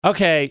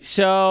Okay,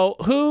 so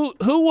who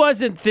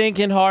wasn't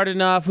thinking hard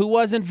enough? Who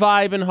wasn't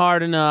vibing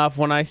hard enough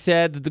when I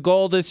said that the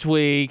goal this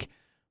week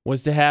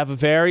was to have a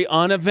very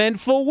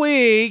uneventful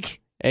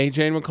week,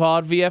 AJ and McCall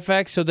at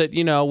VFX, so that,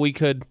 we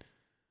could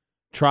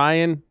try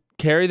and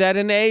carry that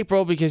into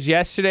April, because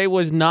yesterday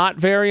was not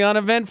very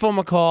uneventful,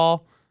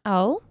 McCall.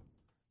 Oh?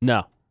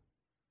 No.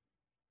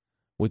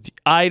 With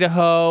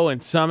Idaho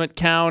and Summit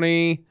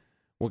County,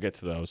 we'll get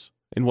to those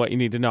and what you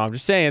need to know. I'm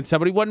just saying,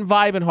 somebody wasn't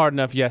vibing hard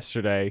enough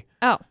yesterday.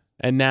 Oh.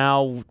 And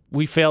now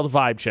we failed a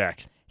vibe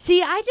check.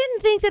 See, I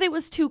didn't think that it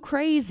was too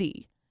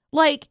crazy.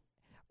 Like,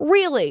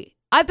 really,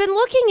 I've been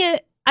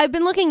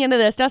looking into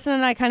this. Dustin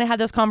and I kind of had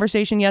this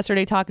conversation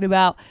yesterday talking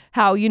about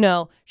how,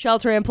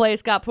 shelter in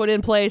place got put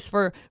in place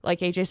for, like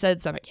AJ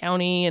said, Summit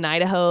County and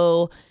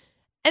Idaho.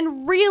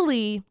 And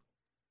really,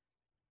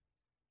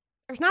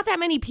 there's not that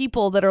many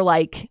people that are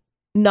like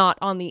not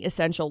on the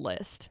essential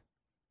list.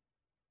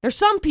 There's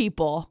some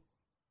people,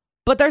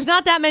 but there's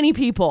not that many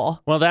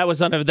people. Well, that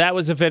was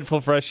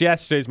eventful for us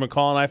yesterday.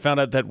 McCall and I found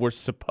out that we're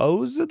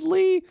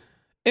supposedly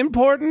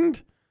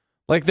important.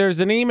 Like, there's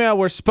an email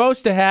we're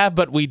supposed to have,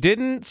 but we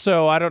didn't.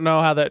 So I don't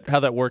know how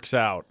that works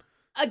out.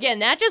 Again,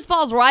 that just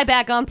falls right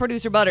back on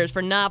Producer Butters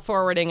for not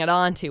forwarding it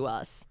on to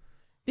us,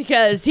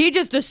 because he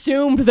just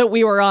assumed that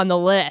we were on the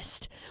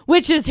list,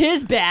 which is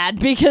his bad,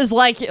 because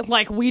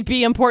like we'd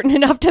be important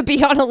enough to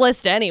be on a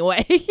list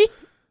anyway.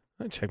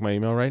 I check my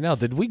email right now.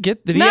 Did he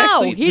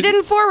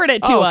didn't forward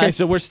it to us. Okay,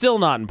 so we're still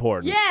not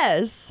important.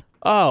 Yes.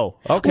 Oh,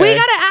 okay. We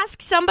got to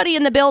ask somebody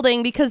in the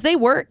building because they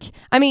work.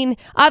 I mean,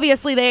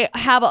 obviously they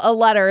have a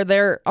letter.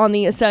 They're on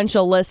the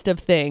essential list of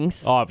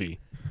things. Avi.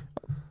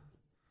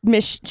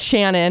 Miss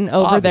Shannon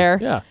over there.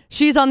 Yeah.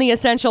 She's on the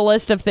essential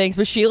list of things,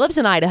 but she lives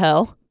in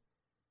Idaho.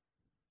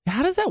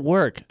 How does that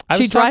work?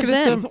 She drives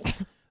in.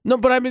 No,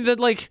 but I mean,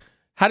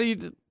 how do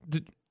you...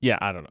 Yeah,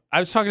 I don't know.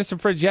 I was talking to some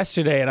friends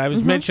yesterday, and I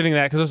was mentioning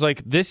that because I was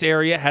like, this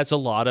area has a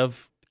lot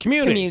of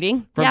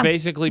commuting. From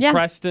basically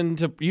Preston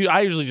to... I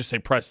usually just say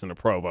Preston to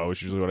Provo,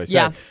 is usually what I say.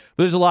 Yeah.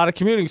 But there's a lot of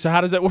commuting, so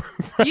how does that work?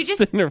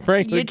 Preston to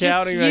Franklin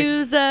County?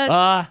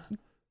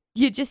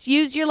 You just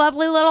use your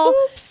lovely little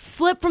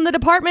slip from the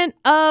Department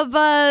of...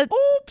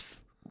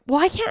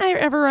 Why can't I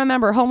ever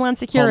remember? Homeland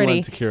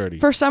Security.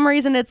 For some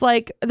reason, it's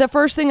like the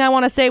first thing I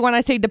want to say when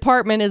I say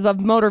department is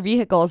of motor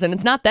vehicles, and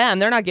it's not them.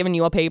 They're not giving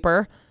you a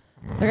paper.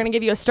 They're going to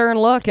give you a stern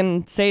look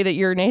and say that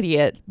you're an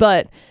idiot.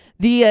 But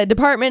the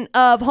Department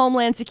of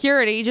Homeland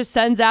Security just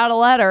sends out a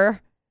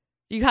letter.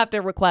 You have to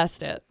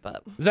request it.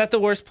 But is that the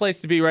worst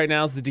place to be right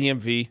now, is the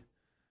DMV?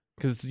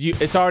 Because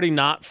it's already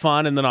not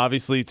fun, and then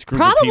obviously it's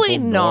grouping people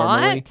normally.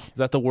 Probably not. Is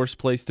that the worst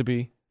place to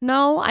be?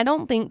 No, I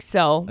don't think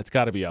so. It's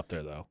got to be up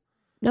there, though.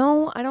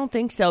 No, I don't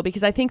think so,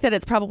 because I think that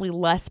it's probably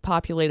less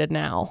populated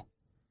now.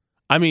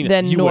 I mean,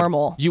 than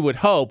normal. You would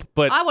hope,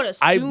 but I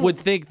would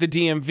think the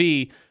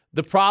DMV...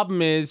 The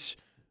problem is...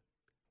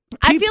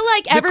 I feel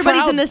like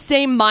everybody's in the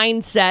same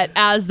mindset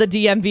as the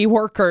DMV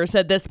workers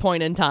at this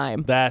point in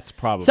time. That's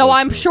probably So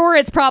I'm sure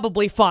it's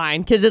probably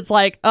fine, because it's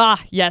like,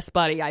 yes,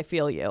 buddy, I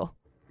feel you.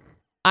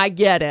 I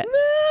get it.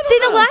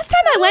 The last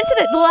time I went to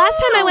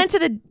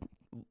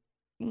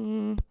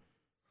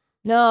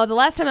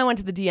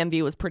the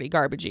DMV was pretty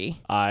garbagey.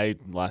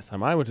 Last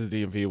time I went to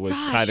the DMV was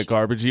kind of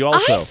garbagey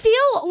also. I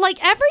feel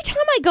like every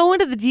time I go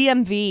into the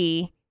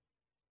DMV,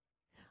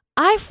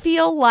 I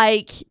feel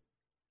like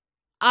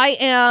I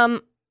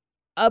am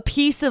a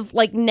piece of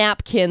like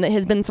napkin that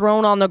has been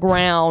thrown on the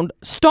ground,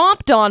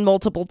 stomped on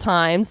multiple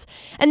times,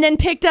 and then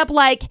picked up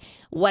like,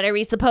 what are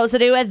we supposed to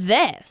do with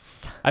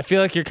this? I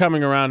feel like you're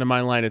coming around to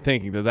my line of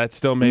thinking that that's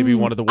still maybe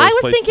one of the worst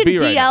places to be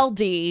right now. I was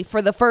thinking DLD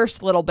for the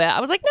first little bit.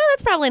 I was like, no,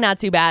 that's probably not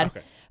too bad.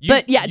 Okay.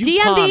 But yeah, you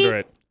DMV. Ponder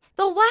it.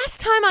 The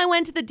last time I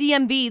went to the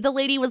DMV, the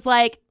lady was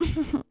like,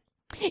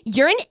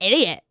 you're an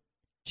idiot.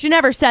 She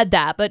never said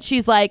that, but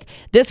she's like,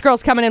 this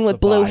girl's coming in with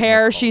blue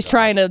hair. She's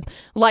trying to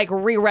like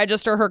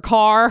re-register her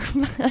car.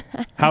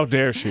 How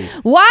dare she?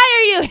 Why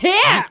are you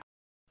here?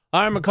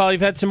 All right, McCall,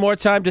 you've had some more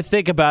time to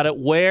think about it.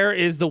 Where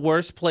is the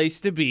worst place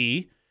to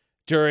be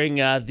during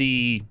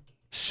the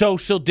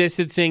social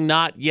distancing,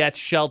 not yet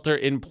shelter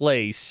in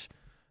place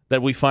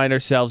that we find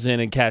ourselves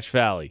in Cache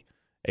Valley?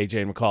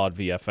 AJ and McCall at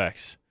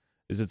VFX.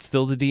 Is it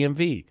still the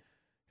DMV?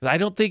 Because I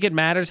don't think it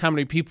matters how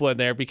many people are in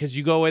there, because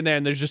you go in there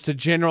and there's just a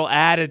general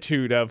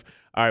attitude of,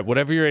 all right,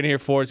 whatever you're in here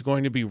for is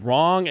going to be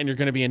wrong and you're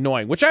going to be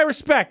annoying, which I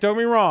respect. Don't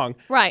be wrong.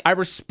 Right. I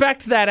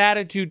respect that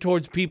attitude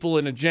towards people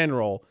in a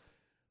general,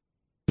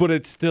 but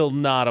it's still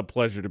not a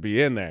pleasure to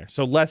be in there.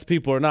 So less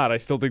people or not, I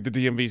still think the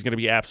DMV is going to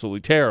be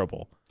absolutely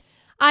terrible.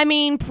 I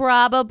mean,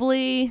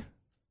 probably,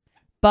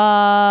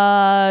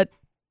 but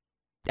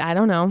I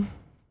don't know.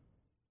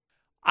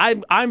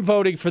 I'm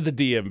voting for the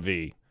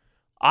DMV.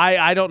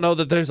 I don't know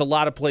that there's a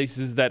lot of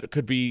places that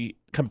could be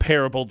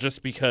comparable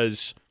just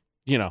because,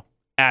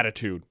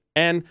 attitude.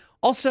 And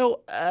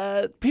also,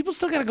 people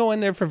still got to go in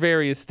there for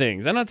various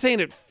things. I'm not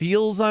saying it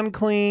feels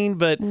unclean,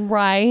 but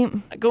right.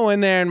 I go in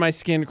there and my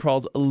skin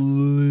crawls a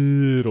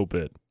little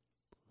bit.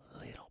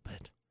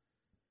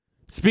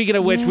 Speaking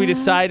of which, we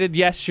decided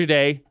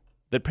yesterday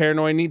that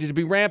paranoia needed to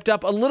be ramped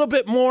up a little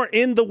bit more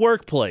in the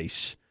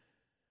workplace.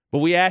 But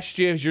we asked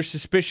you, is your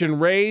suspicion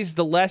raised,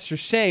 the less, or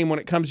same when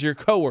it comes to your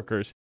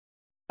coworkers?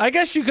 I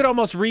guess you could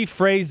almost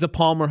rephrase the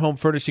Palmer Home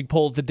Furnishing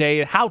poll of the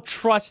day. How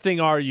trusting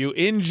are you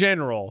in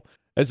general,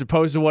 as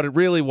opposed to what it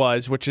really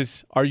was, which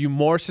is, are you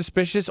more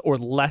suspicious or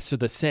less or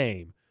the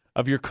same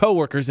of your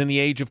coworkers in the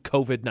age of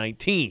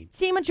COVID-19?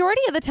 See,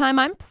 majority of the time,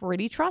 I'm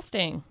pretty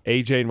trusting.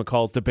 AJ and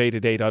McCall's debate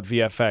at 8 on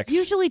VFX.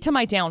 Usually to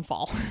my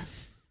downfall.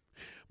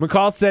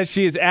 McCall says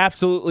she is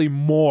absolutely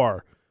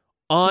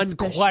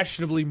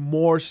unquestionably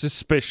more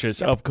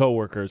suspicious of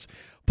coworkers.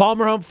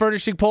 Palmer Home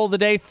Furnishing poll of the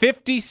day,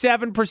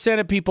 57%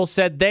 of people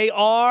said they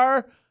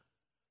are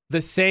the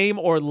same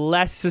or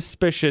less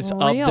suspicious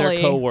of their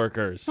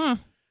coworkers.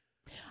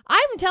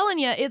 I'm telling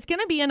you, it's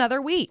going to be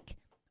another week.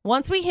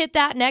 Once we hit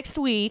that next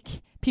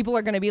week, people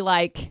are going to be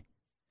like,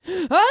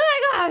 oh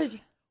my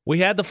gosh. We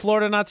had the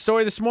Florida Not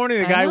story this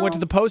morning. The guy went to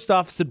the post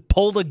office and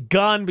pulled a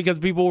gun because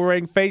people were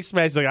wearing face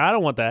masks. Like, I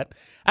don't want that.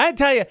 I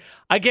tell you,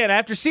 again,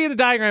 after seeing the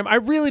diagram, I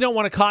really don't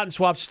want a cotton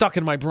swab stuck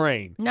in my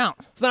brain. No.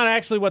 It's not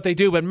actually what they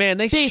do, but man,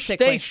 they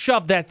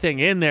shoved that thing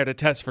in there to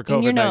test for COVID-19.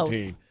 In your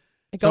nose.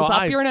 It goes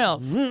up your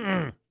nose.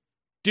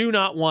 Do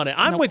not want it.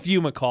 I'm with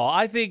you, McCall.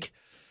 I think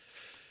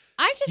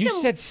you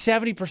said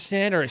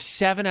 70% or a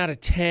 7 out of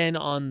 10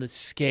 on the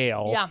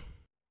scale. Yeah.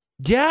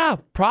 Yeah,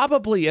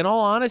 probably. In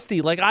all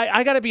honesty, like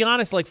I got to be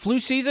honest, like flu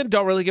season,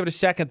 don't really give it a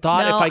second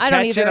thought. No, if I don't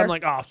catch it, either. I'm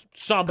like, oh,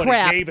 somebody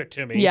gave it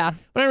to me. Yeah.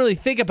 I don't really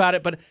think about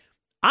it, but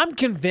I'm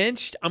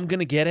convinced I'm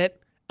going to get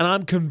it, and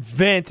I'm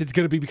convinced it's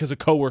going to be because a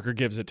coworker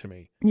gives it to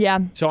me.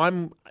 Yeah.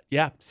 So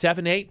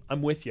 7, 8,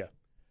 I'm with you.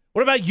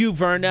 What about you,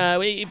 Vern?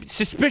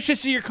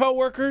 Suspicious of your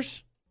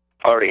coworkers?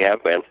 Already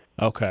have been.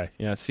 Okay.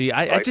 Yeah. See,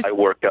 I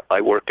work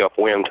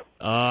upwind.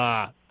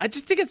 I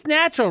just think it's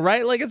natural,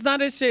 right? Like, it's not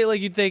necessarily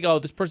like you think, oh,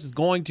 this person's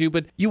going to,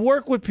 but you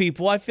work with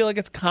people. I feel like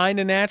it's kind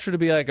of natural to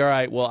be like, all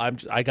right, well,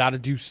 I got to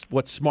do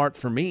what's smart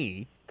for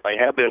me. I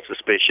have been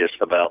suspicious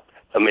about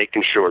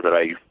making sure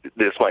that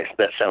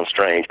that sounds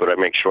strange, but I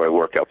make sure I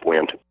work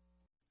upwind.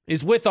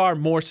 Is with our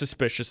more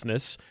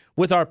suspiciousness,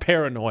 with our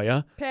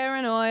paranoia.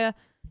 Paranoia.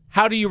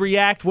 How do you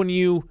react when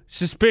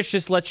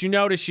suspicious lets you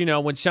notice,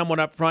 when someone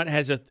up front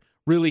has a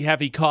really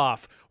heavy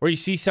cough, or you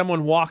see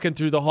someone walking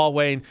through the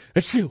hallway and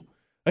achoo,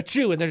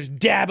 and they're just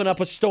dabbing up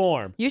a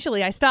storm?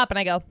 Usually I stop and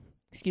I go,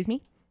 excuse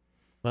me?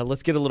 Well,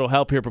 let's get a little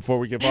help here before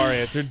we give our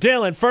answer.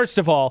 Dylan, first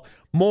of all,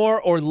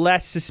 more or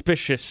less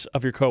suspicious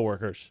of your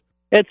coworkers?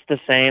 It's the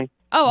same.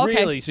 Oh, okay.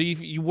 Really? So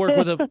you work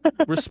with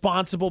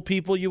responsible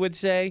people, you would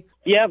say?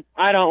 Yep,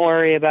 I don't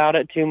worry about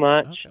it too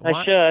much. Okay,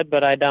 I should,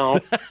 but I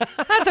don't.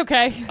 That's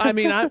okay. I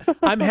mean,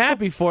 I'm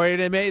happy for it,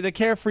 and the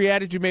carefree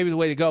attitude may be the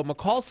way to go.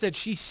 McCall said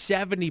she's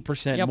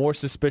 70% more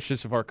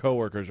suspicious of our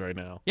coworkers right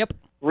now. Yep.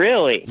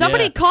 Really?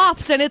 Somebody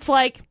coughs, and it's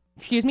like,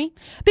 excuse me?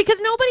 Because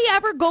nobody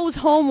ever goes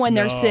home when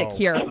they're sick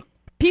here.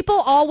 People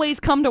always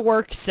come to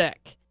work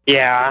sick.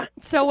 Yeah.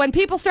 So when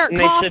people start They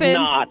coughing, should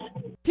not.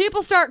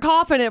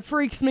 it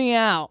freaks me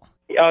out.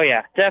 Oh,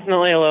 yeah,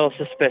 definitely a little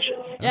suspicious.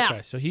 Yeah.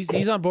 Okay, so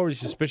he's on board with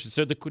suspicious.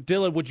 So,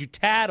 Dylan, would you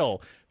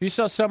tattle? If you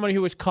saw somebody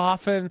who was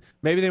coughing,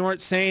 maybe they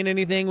weren't saying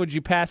anything, would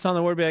you pass on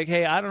the word, be like,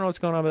 hey, I don't know what's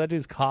going on, but that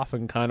dude's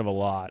coughing kind of a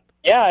lot?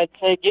 Yeah, I'd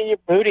say get your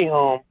booty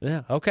home.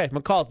 Yeah, okay.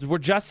 McCall, we're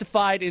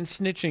justified in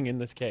snitching in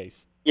this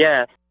case.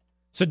 Yeah.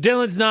 So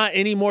Dylan's not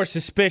any more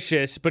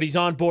suspicious, but he's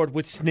on board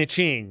with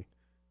snitching.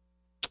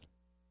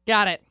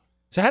 Got it.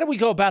 So how do we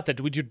go about that?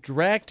 Do we do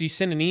direct? Do you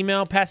send an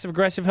email?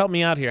 Passive-aggressive? Help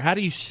me out here. How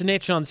do you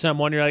snitch on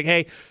someone? You're like,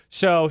 hey,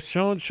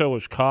 so-and-so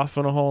was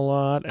coughing a whole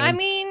lot. And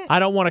I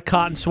don't want a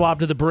cotton swab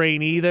to the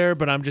brain either,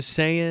 but I'm just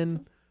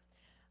saying.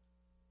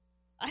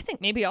 I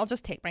think maybe I'll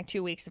just take my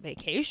 2 weeks of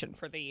vacation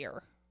for the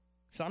year.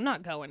 So I'm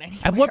not going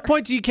anywhere. At what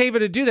point do you cave it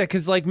to do that?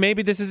 Because,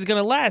 maybe this is going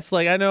to last.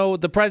 I know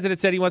the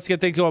president said he wants to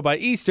get things going by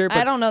Easter, but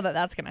I don't know that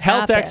that's going to happen.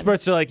 Health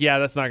experts are like, yeah,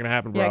 that's not going to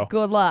happen, bro. Yeah,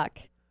 good luck.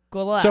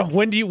 Good luck. So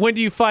when do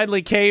you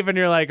finally cave and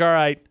you're like, all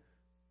right,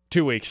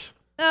 2 weeks?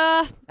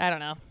 I don't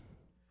know.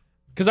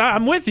 Because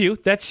I'm with you.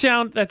 That's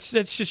just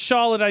a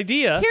solid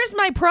idea. Here's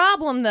my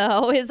problem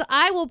though: is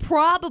I will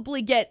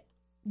probably get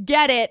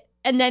it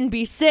and then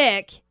be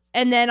sick,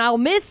 and then I'll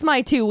miss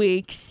my 2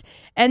 weeks,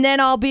 and then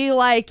I'll be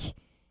like,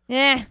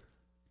 Here's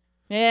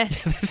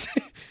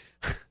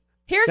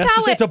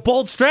how it's a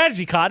bold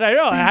strategy, Cod. I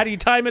know. How do you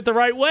time it the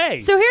right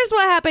way? So here's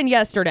what happened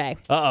yesterday.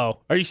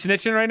 Uh-oh. Are you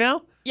snitching right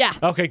now? Yeah.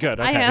 Okay, good.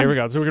 Okay, I am. here we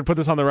go. So we're going to put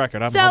this on the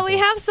record. So we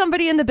have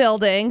somebody in the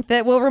building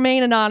that will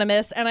remain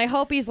anonymous, and I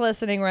hope he's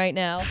listening right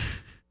now.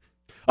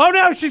 Oh,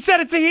 no, she said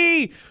it's a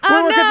he.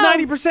 We work at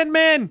 90%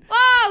 men.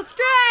 Oh,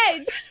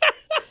 strange.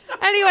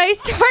 Anyway, he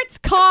starts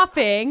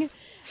coughing,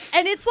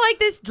 and it's like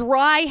this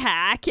dry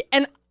hack,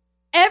 and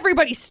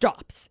everybody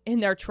stops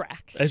in their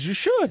tracks. As you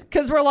should.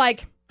 Because we're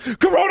like,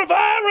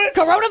 Coronavirus!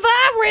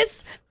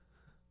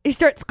 He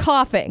starts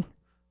coughing,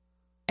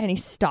 and he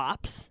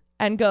stops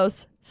and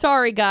goes,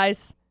 sorry,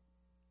 guys.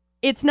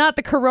 It's not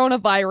the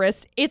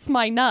coronavirus. It's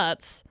my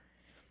nuts.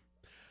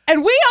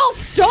 And we all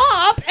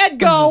stop and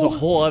go, this is a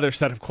whole other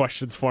set of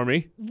questions for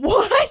me.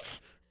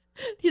 What?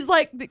 He's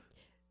like,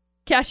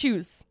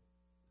 cashews.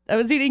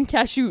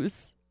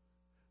 cashews.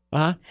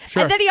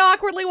 Sure. And then he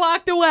awkwardly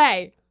walked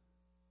away.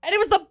 And it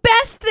was the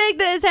best thing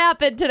that has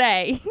happened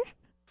today.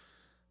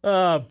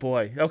 Oh,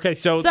 boy. Okay,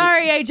 so...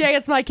 Sorry, AJ,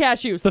 it's my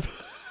cashews.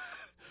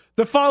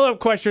 The follow-up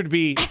question would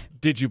be,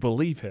 did you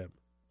believe him?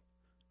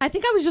 I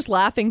think I was just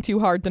laughing too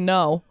hard to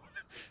know.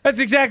 That's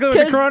exactly what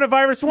the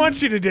coronavirus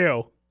wants you to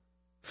do.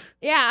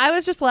 Yeah, I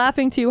was just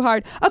laughing too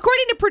hard.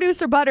 According to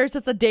producer Butters,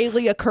 it's a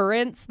daily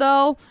occurrence,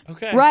 though.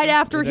 Okay. Right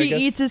after he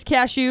eats his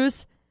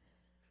cashews.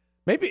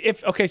 Maybe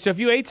if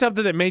you ate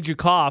something that made you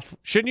cough,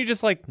 shouldn't you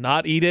just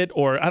not eat it?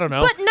 Or I don't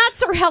know. But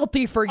nuts are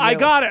healthy for you. I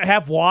gotta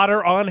have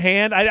water on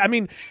hand. I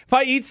mean, if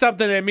I eat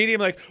something that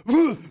immediately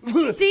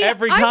See,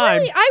 every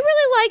time. I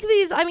really like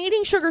these. I'm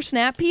eating sugar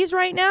snap peas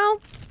right now.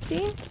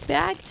 See,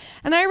 bag.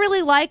 And I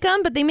really like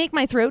them, but they make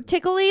my throat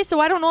tickly. So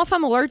I don't know if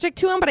I'm allergic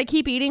to them, but I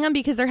keep eating them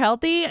because they're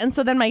healthy. And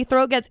so then my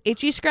throat gets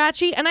itchy,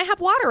 scratchy, and I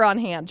have water on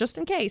hand just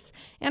in case.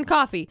 And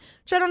coffee.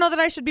 Which I don't know that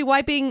I should be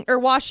wiping or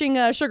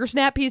washing sugar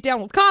snap peas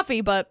down with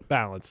coffee, but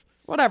balance.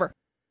 Whatever.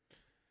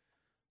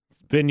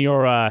 It's been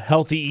your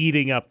healthy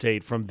eating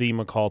update from the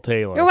McCall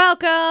Taylor. You're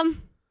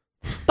welcome.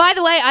 By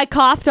the way, I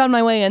coughed on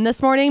my way in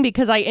this morning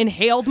because I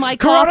inhaled my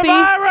coffee.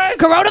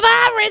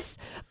 Coronavirus!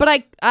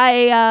 But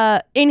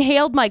I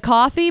inhaled my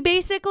coffee,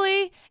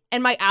 basically,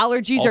 and my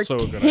allergies Also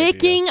are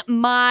kicking idea.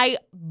 my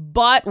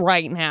butt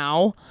right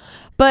now.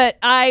 But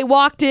I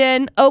walked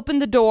in,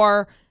 opened the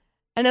door,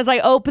 and as I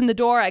opened the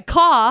door, I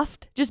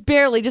coughed, just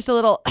barely, just a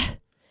little,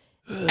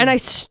 and I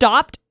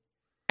stopped.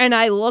 And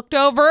I looked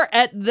over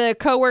at the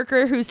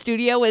coworker whose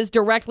studio is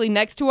directly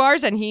next to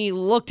ours, and he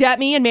looked at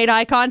me and made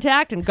eye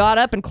contact and got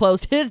up and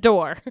closed his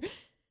door.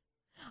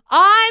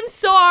 I'm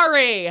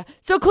sorry.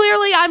 So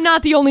clearly I'm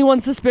not the only one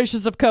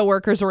suspicious of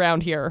coworkers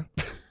around here.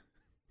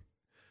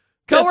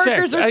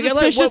 Coworkers are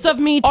suspicious of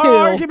me too.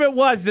 Our argument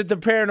was that the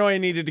paranoia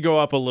needed to go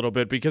up a little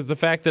bit because the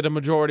fact that a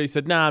majority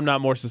said, nah, I'm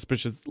not more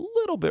suspicious, a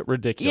little bit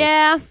ridiculous.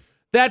 Yeah.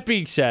 That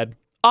being said,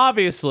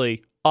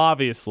 obviously,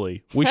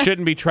 we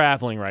shouldn't be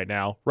traveling right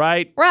now,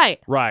 right? Right.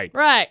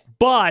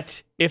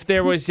 But if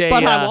there was a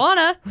but I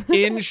wanna.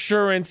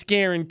 insurance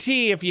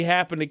guarantee if you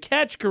happen to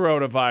catch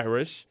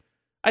coronavirus,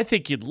 I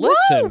think you'd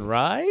listen,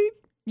 right?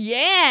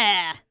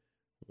 Yeah.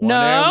 One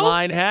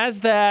airline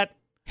has that.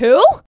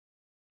 Who?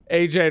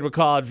 AJ and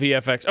McCall at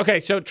VFX. Okay,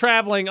 so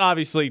traveling,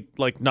 obviously,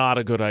 not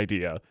a good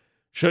idea.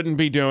 Shouldn't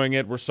be doing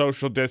it. We're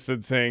social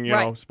distancing, you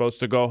know, supposed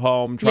to go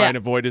home, try and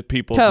avoid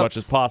people as much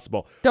as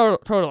possible.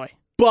 Totally.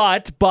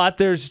 But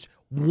there's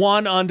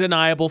one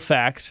undeniable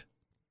fact,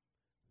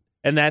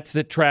 and that's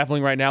that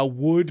traveling right now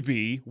would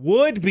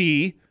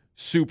be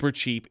super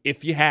cheap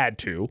if you had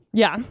to.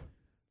 Yeah.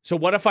 So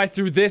what if I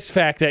threw this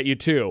fact at you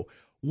too?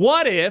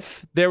 What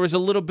if there was a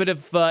little bit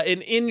of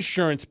an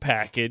insurance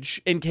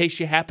package in case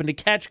you happen to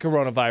catch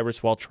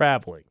coronavirus while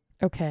traveling?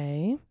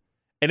 Okay.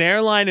 An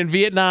airline in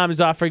Vietnam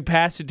is offering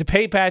to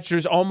pay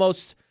passengers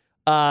almost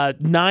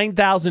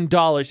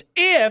 $9,000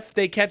 if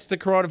they catch the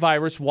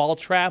coronavirus while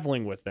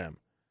traveling with them.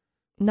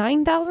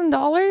 $9,000?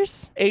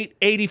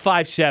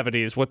 $8,570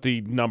 is what the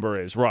number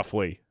is,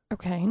 roughly.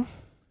 Okay.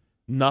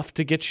 Enough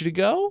to get you to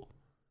go?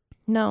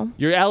 No.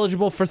 You're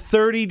eligible for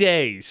 30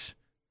 days.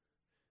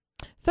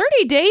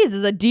 30 days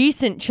is a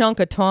decent chunk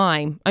of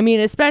time. I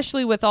mean,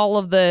 especially with all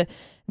of the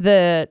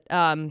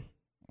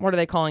what are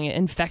they calling it?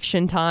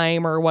 Infection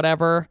time or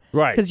whatever.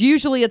 Right. Because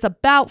usually it's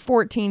about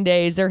 14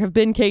 days. There have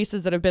been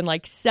cases that have been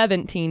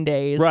 17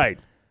 days. Right.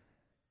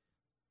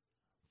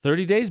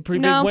 30 days,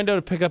 pretty big window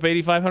to pick up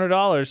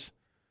 $8,500.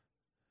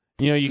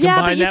 You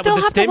combine that with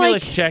the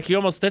stimulus check,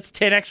 that's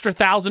 $10,000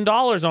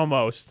 extra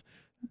almost.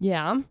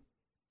 Yeah.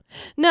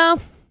 No,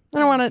 I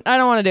don't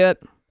want to do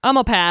it. I'm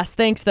a pass.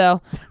 Thanks,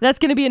 though. That's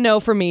going to be a no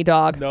for me,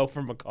 dog. No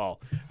for McCall.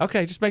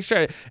 Okay, just make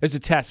sure it's a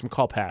test.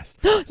 McCall passed.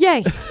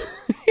 Yay.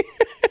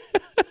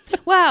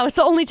 Wow, it's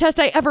the only test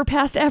I ever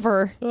passed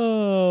ever.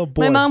 Oh,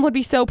 boy. My mom would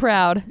be so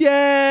proud.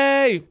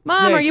 Yay! Mom,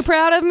 Snakes. are you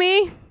proud of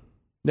me?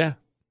 Yeah,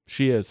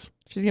 she is.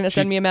 She's going to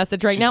send me a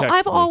message right now.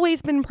 I've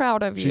always been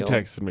proud of you. She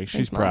texted me.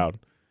 She's Thanks, proud.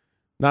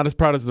 Not as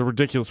proud as the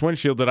ridiculous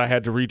windshield that I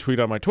had to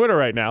retweet on my Twitter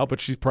right now, but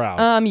she's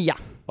proud. Yeah.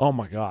 Oh,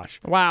 my gosh.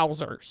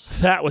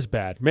 Wowzers. That was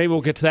bad. Maybe we'll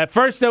get to that.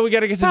 First, though, we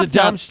got to get to the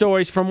dumb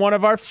stories from one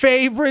of our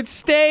favorite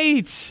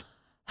states.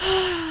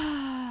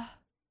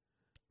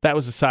 That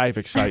was a sigh of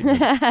excitement.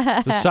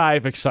 It's a sigh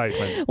of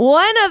excitement.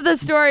 One of the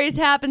stories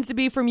happens to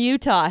be from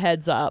Utah,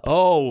 heads up.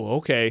 Oh,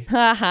 okay.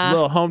 A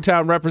little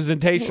hometown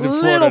representation in a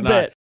Florida. little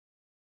bit.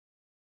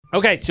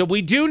 Okay, so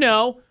we do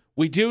know,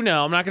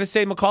 I'm not going to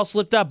say McCall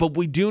slipped up, but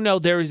we do know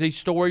there is a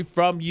story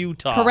from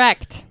Utah.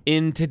 Correct.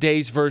 In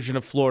today's version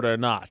of Florida or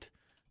not.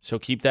 So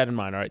keep that in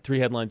mind. All right, 3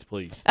 headlines,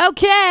 please.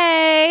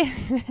 Okay.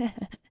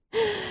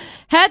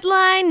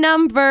 Headline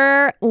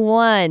number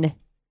 1.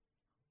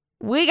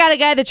 We got a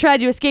guy that tried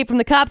to escape from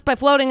the cops by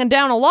floating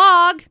down a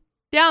log,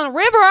 down the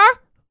river,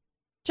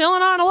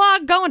 chilling on a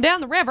log, going down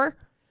the river.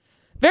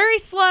 Very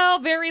slow,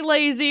 very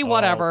lazy,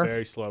 whatever. Oh,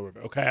 very slow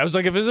river. Okay, I was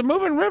like, if it's a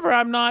moving river,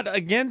 I'm not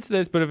against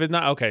this, but if it's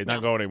not, okay,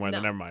 not going anywhere,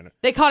 then never mind it.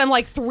 They caught him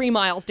like 3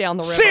 miles down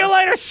the river. See you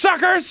later,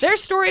 suckers!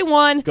 There's story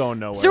 1. Going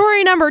nowhere.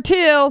 Story number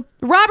 2.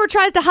 Robber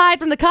tries to hide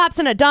from the cops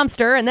in a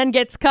dumpster and then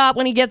gets caught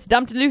when he gets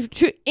dumped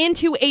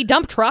into a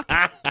dump truck.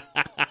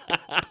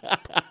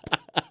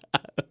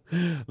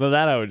 Well,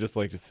 that I would just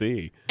like to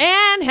see.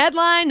 And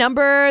headline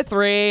number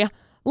 3.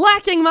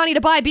 Lacking money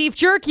to buy beef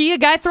jerky, a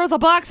guy throws a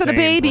box at a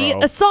baby,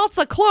 bro. assaults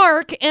a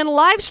clerk, and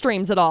live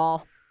streams it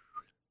all.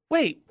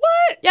 Wait,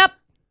 what? Yep.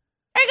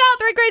 There you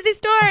go. 3 crazy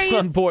stories.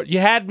 On board. You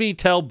had me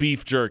tell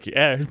beef jerky.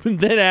 And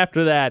then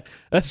after that,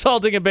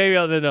 assaulting a baby,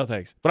 no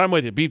thanks. But I'm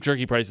with you. Beef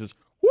jerky prices.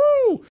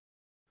 Woo!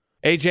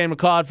 AJ and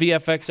McCall at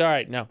VFX. All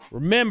right, now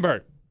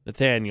remember,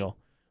 Nathaniel,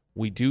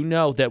 we do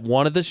know that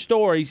one of the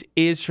stories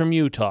is from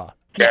Utah.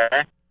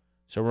 Okay.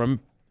 So I'm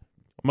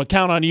going to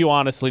count on you,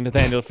 honestly,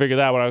 Nathaniel, to figure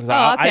that one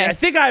out. Okay. I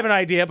think I have an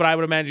idea, but I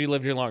would imagine you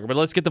lived here longer. But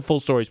let's get the full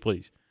stories,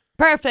 please.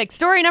 Perfect.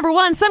 Story number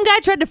 1. Some guy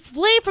tried to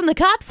flee from the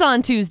cops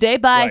on Tuesday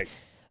by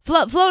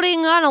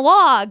floating on a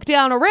log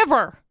down a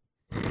river.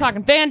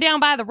 Talking fan down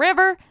by the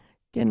river,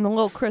 getting a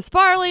little Chris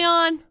Farley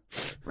on.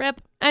 Rip.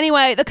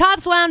 Anyway, the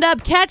cops wound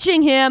up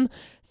catching him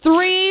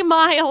 3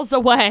 miles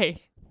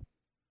away.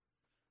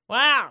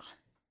 Wow.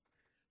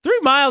 3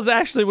 miles,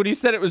 actually, when you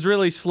said it was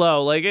really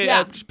slow. Like,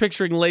 Yeah. I'm just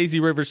picturing lazy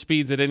river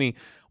speeds at any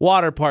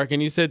water park,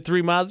 and you said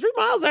 3 miles. 3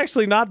 miles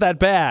actually not that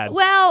bad.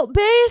 Well,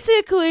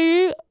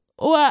 basically,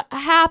 what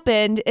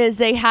happened is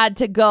they had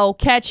to go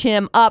catch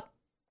him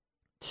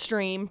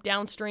downstream.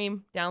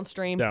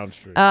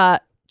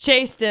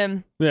 Chased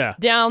him Yeah.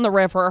 down the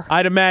river.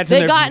 I'd imagine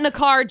They got in a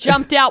car,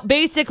 jumped out,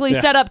 basically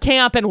set up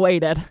camp and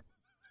waited.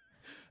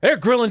 they're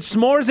grilling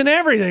s'mores and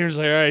everything. You're just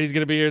like, all right, he's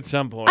going to be here at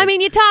some point. I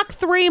mean, you talk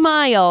 3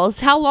 miles.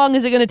 How long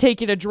is it going to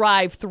take you to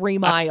drive 3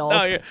 miles?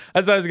 No, yeah,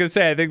 that's what I was going to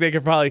say. I think they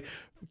could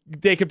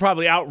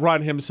probably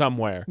outrun him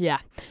somewhere. Yeah.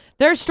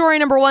 There's story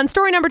number 1.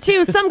 Story number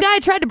 2, some guy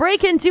tried to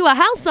break into a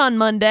house on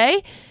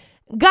Monday,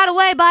 got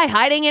away by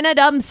hiding in a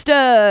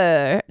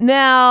dumpster.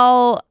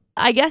 Now,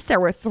 I guess there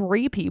were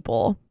 3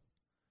 people.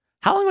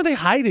 How long were they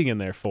hiding in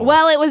there for?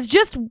 Well, it was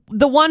just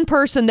the one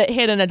person that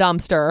hid in a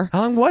dumpster. How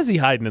long was he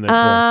hiding in there for?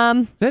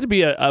 That had to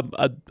be a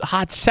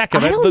hot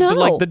second. I don't know.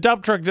 Like the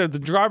dump truck, the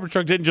garbage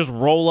truck didn't just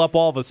roll up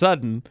all of a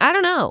sudden. I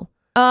don't know.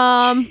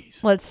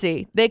 Jeez. Let's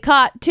see. They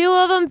caught 2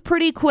 of them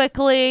pretty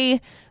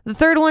quickly. The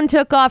 3rd one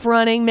took off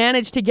running,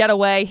 managed to get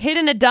away, hid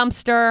in a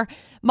dumpster.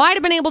 Might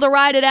have been able to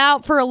ride it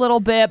out for a little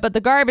bit, but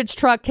the garbage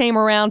truck came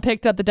around,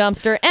 picked up the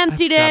dumpster,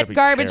 emptied That's gotta it. be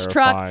Garbage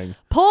terrifying. truck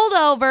pulled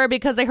over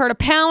because they heard a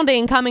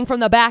pounding coming from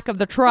the back of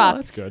the truck. Oh,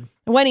 that's good.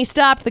 When he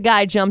stopped, the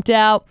guy jumped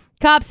out.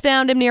 Cops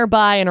found him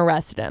nearby and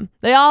arrested him.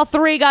 They all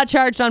 3 got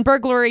charged on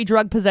burglary,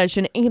 drug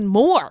possession, and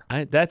more.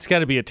 That's got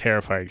to be a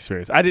terrifying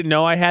experience. I didn't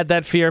know I had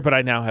that fear, but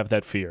I now have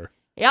that fear.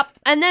 Yep.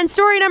 And then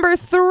story number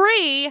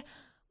 3.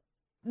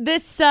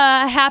 This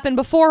happened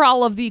before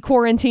all of the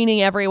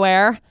quarantining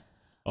everywhere.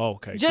 Oh,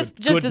 okay.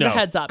 Just good as a note.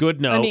 heads up. Good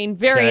note. I mean,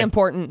 very Okay.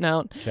 important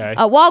note. Okay.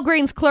 A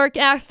Walgreens clerk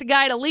asked a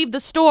guy to leave the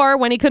store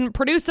when he couldn't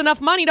produce enough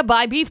money to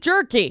buy beef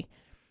jerky.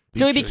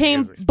 So he Beef jerky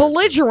became is expensive.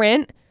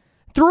 belligerent,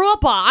 threw a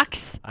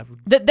box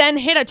that then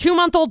hit a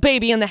 2-month-old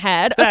baby in the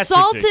head, That's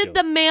assaulted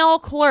ridiculous. the male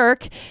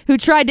clerk who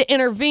tried to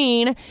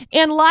intervene,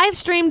 and live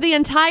streamed the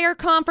entire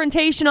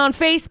confrontation on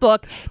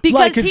Facebook because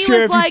Like and he share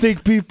was if like, you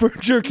think beef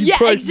jerky yeah,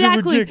 prices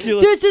exactly. are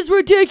ridiculous. This is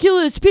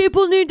ridiculous.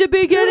 People need to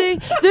be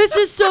getting. This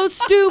is so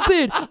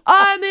stupid.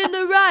 I'm in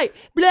the right.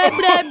 Blah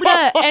blah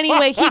blah.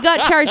 Anyway, he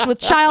got charged with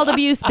child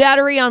abuse,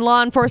 battery on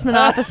law enforcement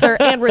officer,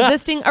 and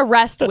resisting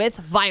arrest with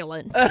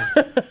violence.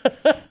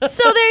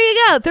 So there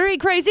you go. 3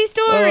 crazy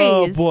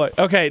stories. Oh, boy.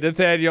 Okay,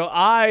 Nathaniel,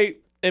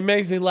 it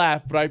makes me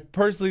laugh, but I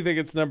personally think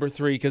it's number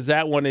 3 because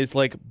that one is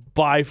like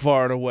by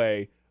far and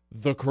away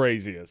the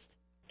craziest.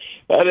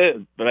 That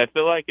is, but I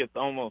feel like it's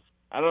almost,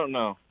 I don't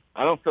know.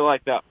 I don't feel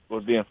like that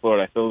would be in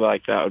Florida. I feel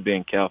like that would be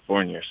in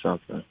California or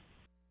something.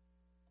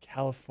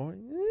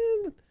 California?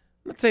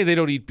 Let's say they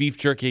don't eat beef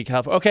jerky in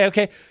California.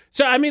 Okay.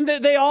 So, I mean,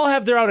 they all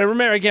have their own. And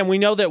remember, again, we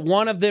know that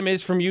one of them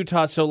is from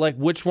Utah. So, like,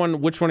 which one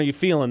are you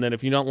feeling then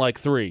if you don't like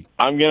 3?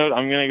 I'm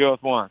gonna go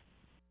with 1.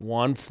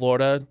 1,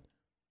 Florida.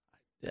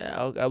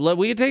 Yeah,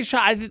 we can take a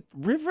shot.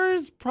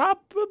 Rivers,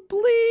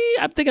 probably.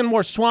 I'm thinking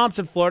more swamps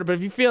in Florida, but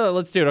if you feel it,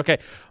 let's do it. Okay.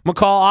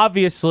 McCall,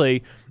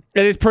 obviously,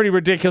 it is pretty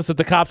ridiculous that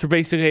the cops were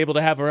basically able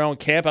to have their own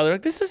camp out there.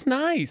 Like, this is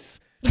nice.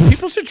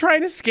 People should try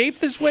and escape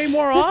this way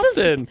more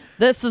often.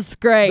 This is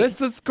great.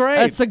 This is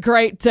great. It's a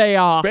great day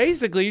off.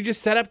 Basically, you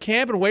just set up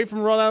camp and wait for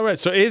them to roll down the road.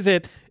 So is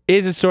it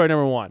story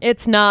number 1?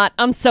 It's not.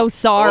 I'm so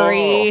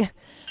sorry.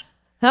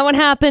 That one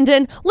happened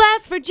in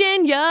West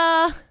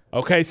Virginia.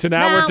 Okay, so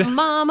now Mount we're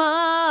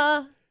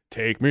Mama.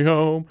 Take me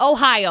home.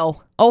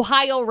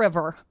 Ohio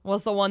River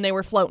was the one they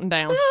were floating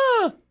down.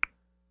 Well,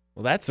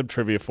 that's some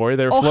trivia for you.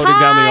 They were floating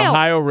down the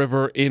Ohio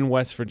River in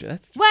West Virginia.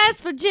 That's just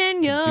West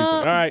Virginia. confusing.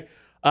 All right.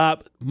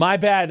 My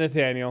bad,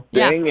 Nathaniel.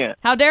 Yeah. Dang it.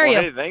 How dare Well,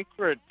 you? hey, thanks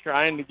for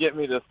trying to get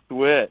me to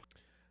switch.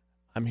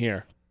 I'm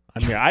here. I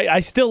mean, I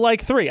still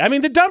like 3. I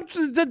mean, the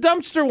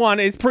dumpster one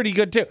is pretty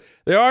good, too.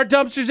 There are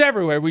dumpsters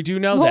everywhere. We do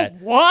know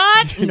that.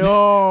 What?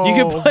 No. You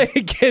can play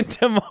again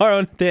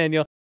tomorrow,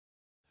 Nathaniel.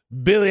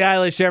 Billie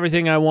Eilish,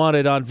 Everything I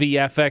Wanted on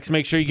VFX.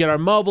 Make sure you get our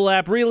mobile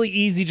app. Really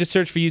easy. Just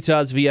search for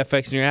Utah's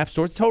VFX in your app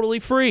store. It's totally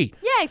free.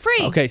 Yay, free.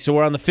 Okay, so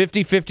we're on the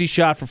 50-50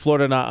 shot for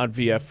Florida Not on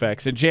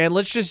VFX. And Jan,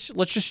 let's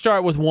just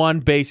start with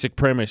one basic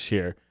premise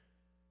here.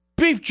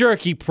 Beef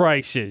jerky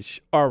prices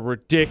are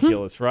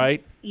ridiculous,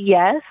 right?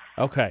 Yes.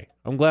 Okay,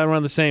 I'm glad we're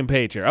on the same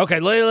page here. Okay,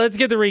 let's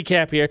get the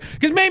recap here,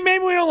 because maybe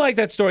we don't like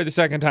that story the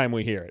second time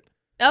we hear it.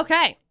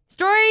 Okay,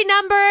 story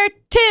number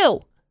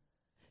 2.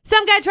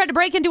 Some guy tried to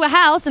break into a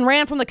house and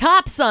ran from the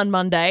cops on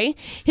Monday.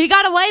 He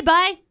got away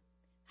by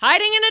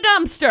hiding in a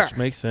dumpster. Which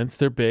makes sense.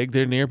 They're big.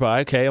 They're nearby.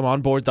 Okay, I'm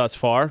on board thus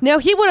far. Now,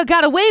 he would have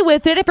got away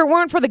with it if it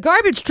weren't for the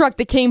garbage truck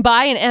that came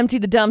by and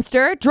emptied the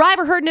dumpster.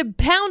 Driver heard him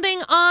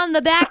pounding on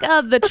the back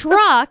of the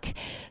truck,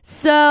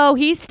 so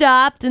he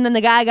stopped, and then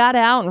the guy got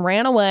out and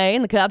ran away,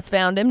 and the cops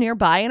found him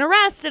nearby and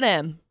arrested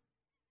him.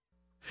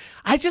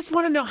 I just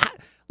want to know how...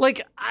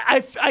 Like,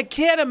 I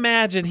can't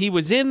imagine he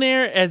was in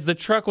there as the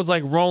truck was,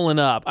 like, rolling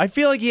up. I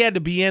feel like he had to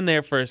be in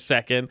there for a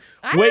second,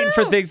 waiting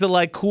for things to,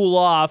 like, cool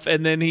off,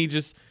 and then he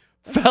just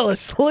fell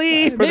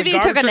asleep. Maybe he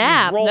took a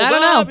nap. I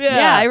don't know.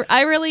 Yeah,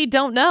 I really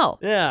don't know.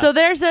 Yeah. So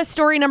there's a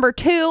story number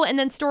 2, and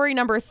then story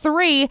number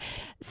 3.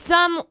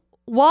 Some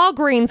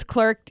Walgreens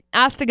clerk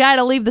asked a guy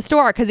to leave the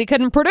store because he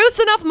couldn't produce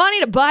enough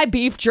money to buy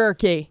beef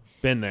jerky.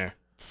 Been there.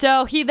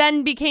 So he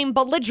then became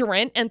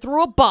belligerent and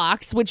threw a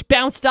box, which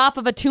bounced off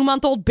of a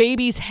 2-month-old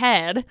baby's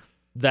head.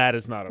 That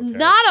is not okay.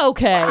 Not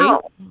okay.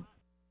 Wow.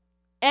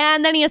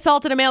 And then he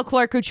assaulted a male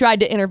clerk who tried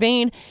to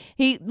intervene.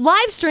 He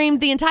live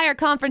streamed the entire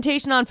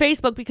confrontation on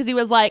Facebook because he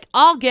was like,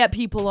 I'll get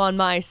people on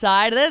my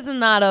side. This is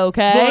not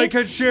okay. Like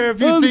and share if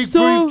you think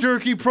beef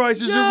jerky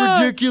prices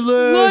are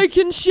ridiculous. Like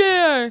and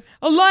share.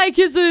 A like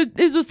is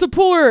a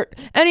support.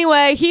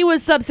 Anyway, he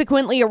was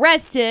subsequently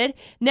arrested.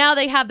 Now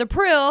they have the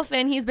proof,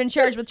 and he's been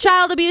charged with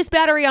child abuse,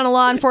 battery on a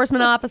law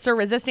enforcement officer,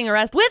 resisting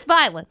arrest with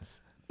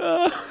violence.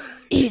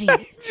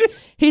 Idiot.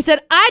 He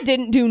said, I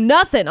didn't do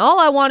nothing. All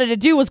I wanted to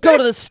do was go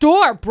to the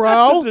store,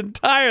 bro. That's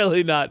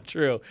entirely not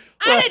true.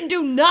 I didn't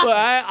do nothing.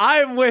 Well,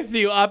 I'm with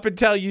you up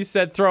until you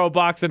said throw a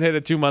box and hit a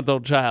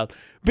 2-month-old child.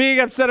 Being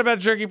upset about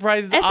jerky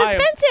prices, It's I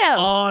expensive. am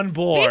on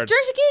board. Beef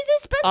jerky is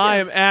expensive. I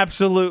am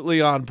absolutely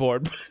on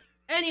board.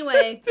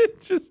 Anyway.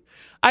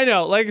 I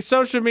know, like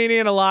social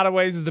media in a lot of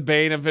ways is the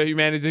bane of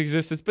humanity's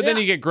existence, but then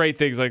you get great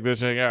things like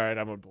this. You're like, all right,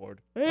 I'm on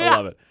board. I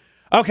love it.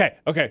 Okay.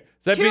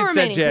 So that being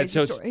said, Jan,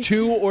 so it's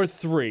 2 or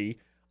 3.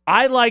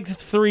 I liked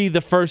 3 the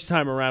first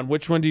time around.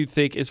 Which one do you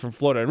think is from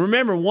Florida? And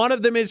remember, one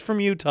of them is from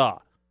Utah.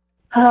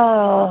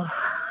 Oh,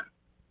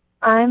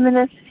 I'm going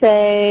to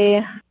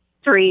say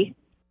 3.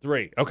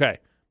 3. Okay.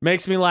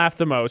 Makes me laugh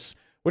the most,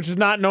 which is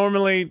not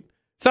normally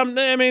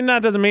that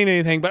doesn't mean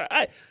anything, but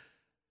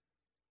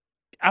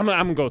I'm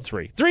going to go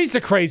 3. 3's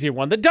the crazier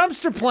one. The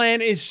dumpster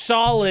plan is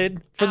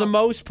solid for the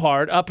most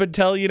part up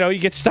until, you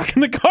get stuck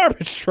in the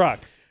garbage truck.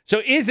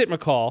 So is it,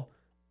 McCall?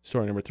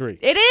 Story number 3.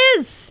 It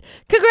is.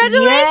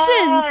 Congratulations.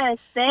 Yes,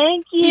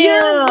 thank you.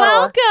 You're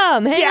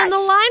welcome. Hang on the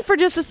line for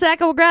just a sec.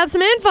 We'll grab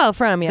some info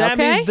from you, That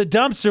okay? means the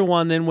dumpster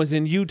one then was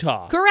in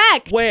Utah.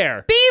 Correct.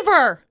 Where?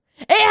 Beaver.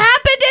 It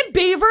happened in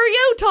Beaver,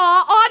 Utah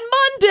on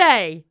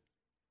Monday.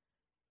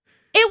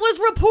 It was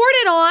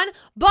reported on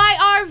by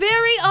our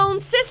very own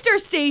sister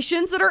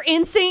stations that are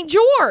in St.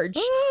 George.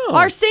 Oh.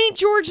 Our St.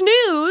 George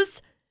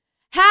News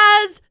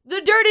has the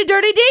dirty,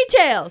 dirty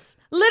details.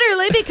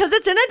 Literally because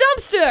it's in a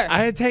dumpster.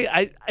 I tell you,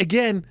 I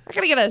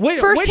gotta get a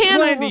which first-hand...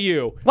 plan to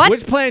you? What?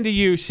 Which plan to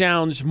you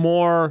sounds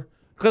more...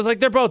 Because,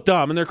 they're both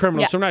dumb and they're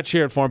criminals, so I'm not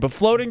cheering for them. But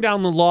floating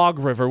down the Log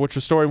River, which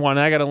was story 1, and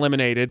I got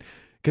eliminated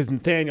because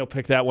Nathaniel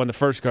picked that one the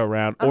first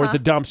go-around, or the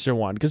dumpster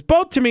one. Because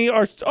both, to me,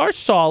 are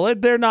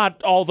solid. They're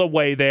not all the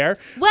way there.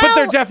 But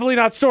they're definitely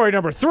not story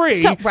number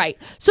 3. Right.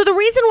 So the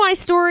reason why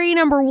story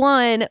number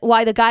 1,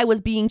 why the guy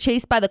was being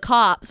chased by the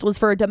cops, was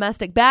for a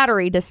domestic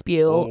battery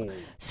dispute. Oh.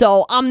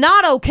 So I'm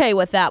not okay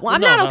with that one.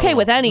 I'm not okay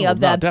with any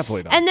of them.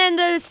 Definitely not. And then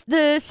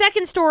the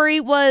second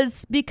story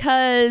was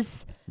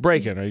because...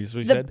 Break-in, are you what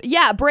you said?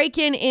 Yeah,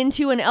 break-in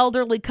into an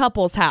elderly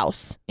couple's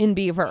house in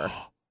Beaver.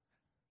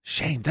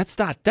 Shame. That's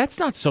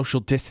not social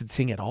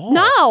distancing at all.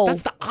 No.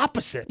 That's the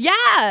opposite.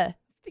 Yeah.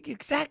 The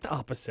exact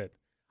opposite.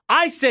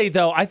 I say,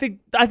 though, I think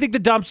the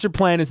dumpster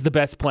plan is the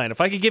best plan.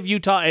 If I could give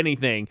Utah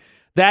anything,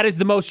 that is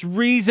the most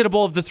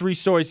reasonable of the 3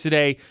 stories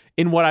today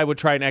in what I would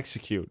try and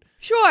execute.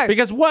 Sure.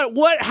 Because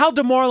how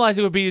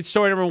demoralizing it would be in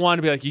story number 1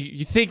 to be like,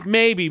 you think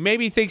maybe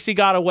he thinks he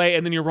got away,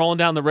 and then you're rolling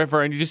down the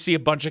river and you just see a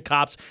bunch of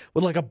cops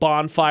with like a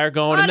bonfire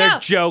going, and they're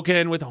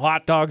joking with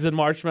hot dogs and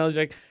marshmallows.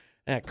 You're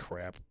like,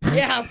 crap.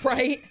 Yeah,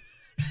 right.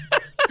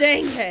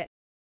 Dang it.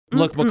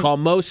 Look, McCall,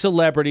 most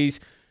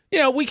celebrities,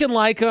 we can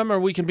like them or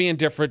we can be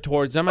indifferent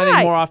towards them. I think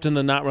more often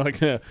than not, we're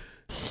like,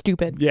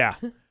 stupid. Yeah.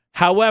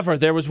 However,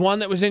 there was one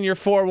that was in your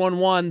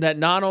 411 that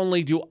not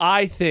only do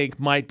I think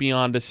might be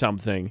onto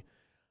something,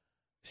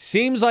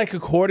 Seems like,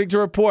 according to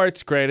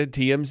reports, granted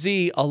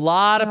TMZ, a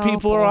lot of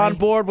people are on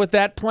board with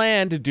that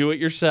plan to do it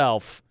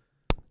yourself.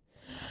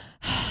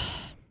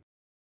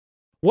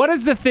 What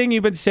is the thing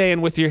you've been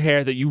saying with your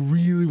hair that you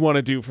really want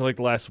to do for like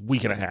the last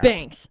week and a half?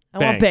 Bangs. I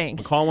want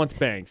bangs. McCall wants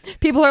bangs.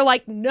 People are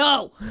like,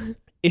 no.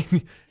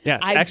 Yeah,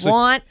 I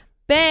want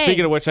bangs.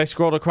 Speaking of which, I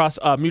scrolled across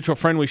a mutual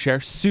friend we share,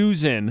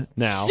 Susan,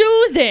 now.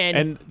 Susan.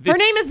 And her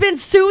name has been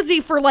Susie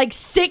for like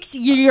 6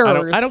 years.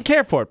 I don't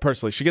care for it,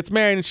 personally. She gets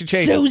married and she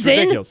changes. Susan? It's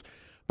ridiculous.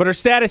 But her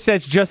status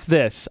says just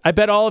this. I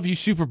bet all of you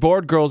super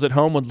bored girls at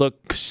home would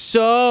look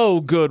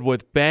so good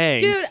with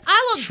bangs. Dude,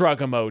 I look... Shrug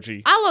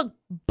emoji. I look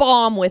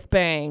bomb with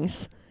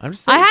bangs. I'm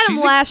just saying, I had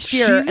them last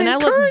year, and I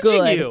look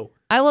good. You.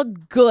 I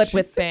look good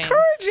with bangs.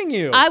 Encouraging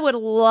you. I would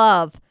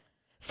love.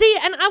 See,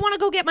 and I want to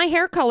go get my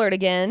hair colored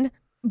again.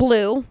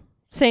 Blue.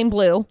 Same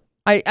blue.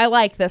 I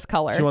like this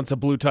color. She wants a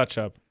blue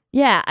touch-up.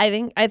 Yeah, I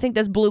think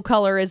this blue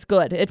color is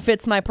good. It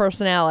fits my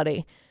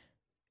personality.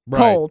 Right.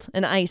 Cold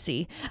and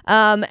icy.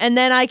 And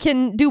then I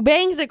can do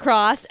bangs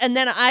across, and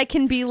then I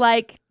can be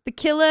like the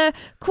killer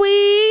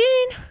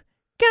queen.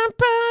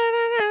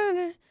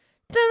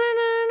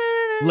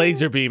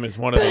 Laser beam is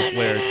one of those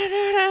lyrics.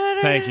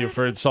 Thank you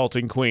for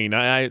insulting Queen.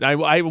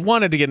 I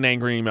wanted to get an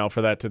angry email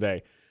for that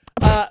today.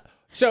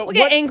 So we'll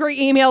get angry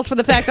emails for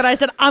the fact that I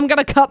said I'm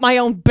gonna cut my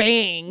own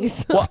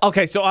bangs. Well,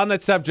 okay, so on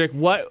that subject,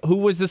 who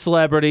was the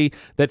celebrity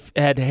that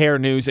had hair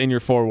news in your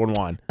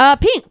 411?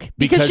 Pink,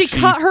 because she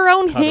cut her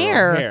own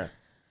hair.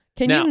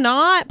 Can you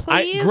not,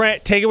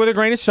 please? Take it with a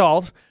grain of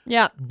salt.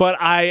 Yeah. But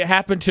I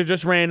happen to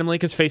just randomly,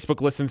 because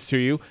Facebook listens to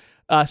you,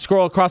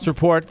 scroll across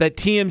report that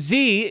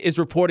TMZ is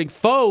reporting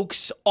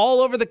folks all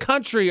over the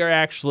country are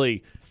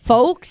actually...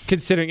 Folks?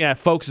 Considering,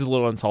 folks is a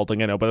little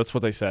insulting, I know, but that's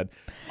what they said.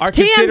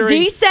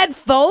 TMZ said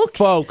folks?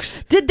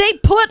 Folks. Did they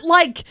put,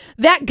 like,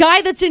 that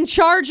guy that's in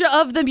charge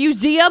of the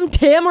museum,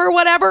 Tim or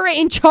whatever,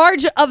 in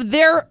charge of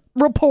their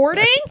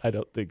reporting? I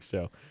don't think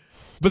so.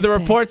 But the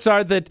reports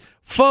are that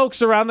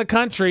folks around the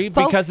country,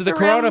 because of the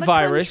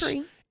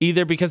coronavirus,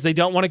 either because they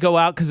don't want to go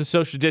out because of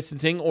social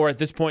distancing, or at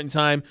this point in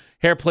time,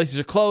 hair places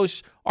are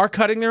closed, are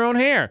cutting their own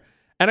hair.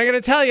 And I got to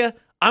tell you,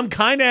 I'm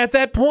kind of at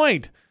that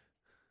point.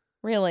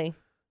 Really?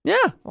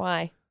 Yeah.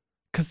 Why?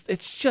 Because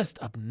it's just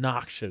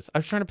obnoxious. I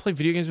was trying to play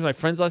video games with my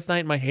friends last night,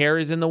 and my hair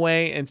is in the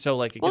way, and so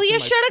like. Well, you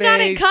should have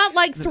got it cut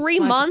like 3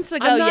 months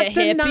ago. I'm not you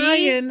hippie.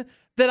 denying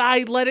that I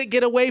let it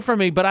get away from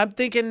me, but I'm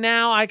thinking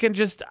now I can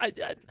just.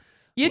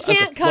 You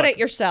can't cut it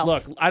yourself.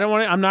 Look, I don't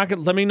want to. I'm not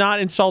gonna. Let me not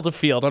insult a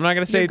field. I'm not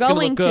gonna say it's gonna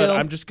look good.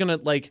 I'm just gonna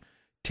like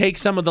take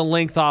some of the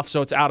length off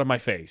so it's out of my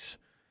face.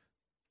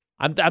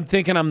 I'm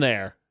thinking I'm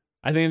there.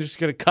 I think I'm just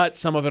gonna cut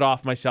some of it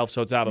off myself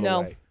so it's out of the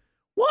way.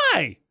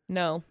 Why?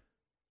 No.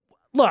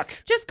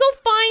 Look. Just go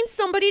find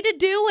somebody to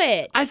do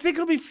it. I think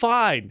it'll be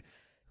fine.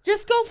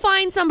 Just go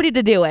find somebody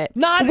to do it.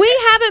 We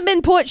haven't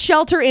been put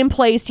shelter in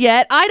place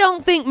yet. I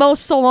don't think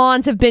most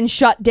salons have been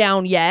shut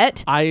down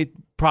yet.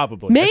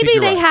 Probably. Maybe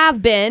they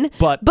have been.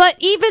 But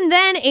even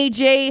then,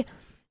 AJ,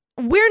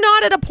 we're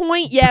not at a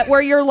point yet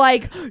where you're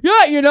like,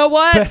 yeah, you know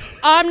what?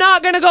 I'm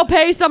not going to go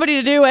pay somebody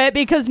to do it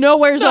because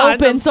nowhere's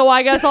open, so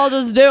I guess I'll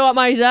just do it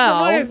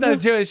myself. No, it's not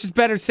do it. It's just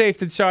better safe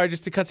than sorry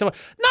just to cut someone.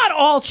 Not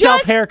all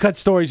self-haircut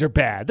stories are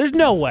bad. There's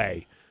no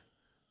way.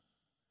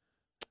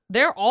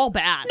 They're all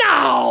bad.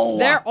 No!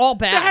 They're all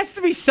bad. There has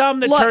to be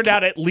some that turned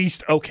out at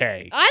least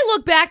okay. I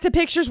look back to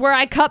pictures where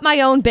I cut my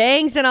own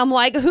bangs, and I'm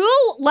like, who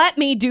let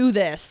me do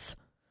this?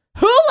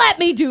 Who let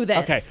me do this?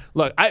 Okay,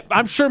 look,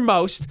 I'm sure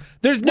most.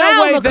 There's no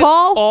way McCall, that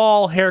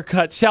all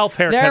self-haircut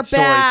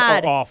stories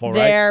are awful, right?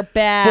 They're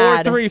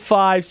bad.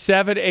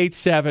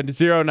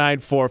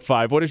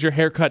 435-787-0945. What is your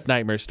haircut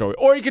nightmare story?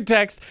 Or you can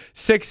text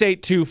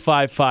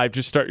 68255.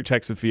 Just start your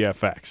text with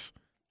VFX.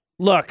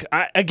 Look,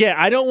 I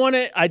don't want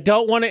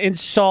to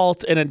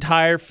insult an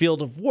entire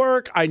field of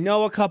work. I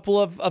know a couple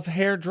of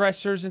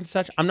hairdressers and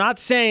such. I'm not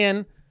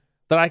saying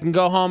that I can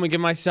go home and give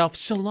myself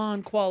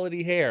salon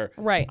quality hair.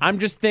 Right. I'm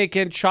just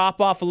thinking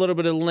chop off a little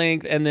bit of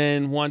length, and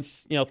then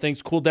once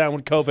things cool down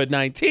with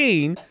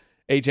COVID-19,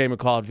 AJ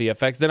McCall at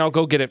VFX, then I'll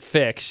go get it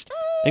fixed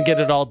and get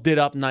it all did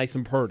up nice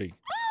and pretty.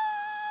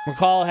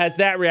 McCall has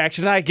that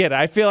reaction. I get it.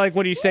 I feel like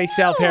when you say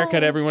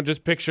self-haircut, everyone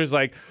just pictures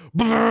like,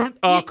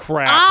 oh,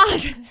 crap.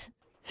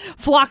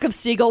 Flock of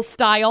seagulls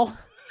style.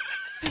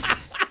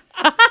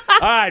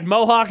 All right,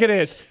 Mohawk it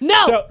is.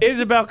 No. So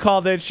Isabel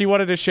called in. She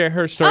wanted to share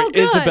her story. Oh,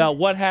 good. Isabel,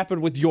 what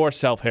happened with your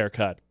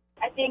self-haircut?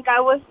 I think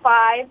I was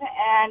 5,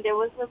 and it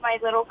was with my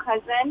little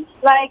cousin.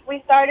 Like,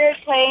 we started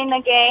playing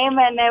a game,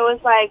 and it was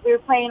like we were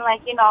playing,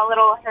 like, a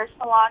little hair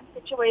salon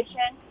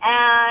situation.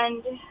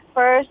 And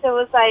first, it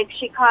was like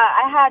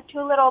I had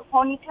 2 little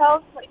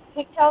ponytails, like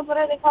pigtails, what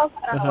are they called?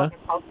 I don't know what they're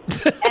called.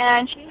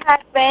 And she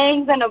had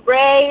bangs and a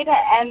braid,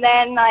 and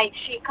then, like,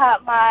 she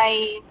cut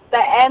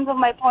the ends of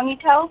my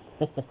ponytails.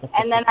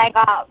 And then I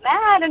got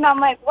mad, and I'm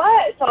like,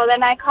 what? So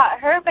then I cut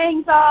her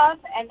bangs off,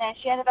 and then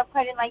she ended up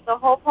cutting, like, the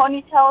whole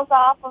ponytails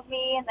off of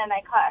me, and then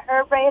I cut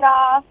her braid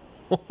off.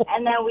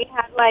 And then we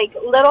had, like,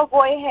 little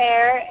boy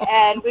hair,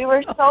 and we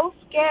were so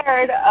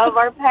scared of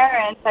our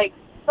parents, like,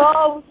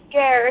 so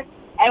scared.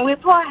 and we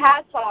put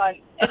hats on,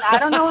 and I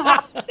don't know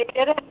how they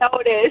didn't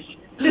notice.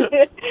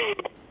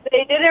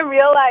 They didn't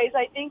realize.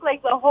 I think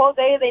like the whole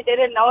day they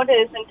didn't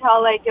notice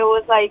until like it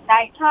was like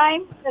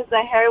nighttime because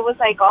the hair was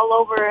like all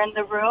over in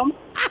the room,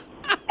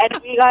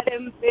 and we got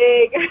in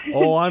big.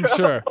 Oh, I'm trouble.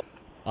 sure.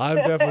 I'm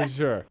definitely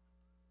sure.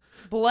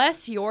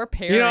 Bless your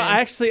parents. You know,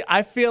 actually,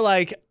 I feel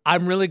like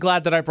I'm really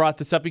glad that I brought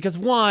this up because,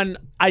 one,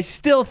 I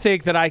still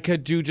think that I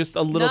could do just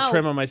a little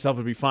trim on myself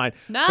and be fine.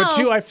 No. But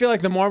two, I feel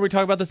like the more we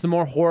talk about this, the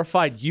more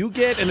horrified you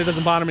get, and it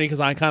doesn't bother me because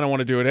I kind of want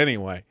to do it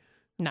anyway.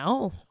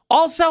 No.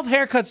 All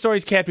self-haircut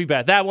stories can't be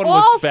bad. That one All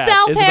was bad.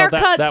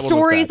 self-haircut That one was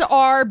stories bad.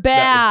 are That was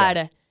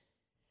bad.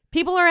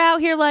 People are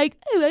out here like,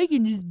 oh, I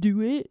can just do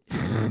it.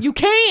 You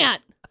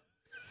can't.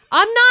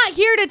 I'm not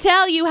here to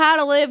tell you how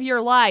to live your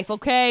life,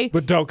 okay?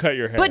 But don't cut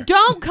your hair. But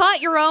don't cut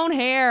your own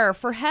hair,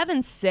 for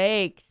heaven's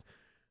sakes.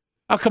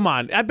 Oh, come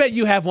on. I bet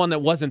you have one that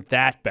wasn't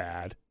that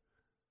bad.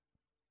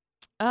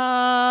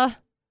 I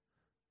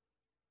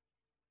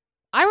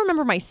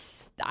remember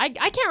I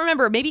can't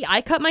remember. Maybe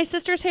I cut my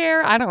sister's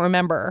hair. I don't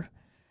remember.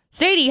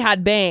 Sadie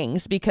had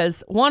bangs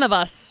because one of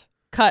us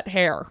cut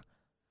hair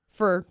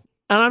for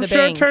And I'm the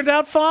sure bangs. it turned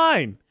out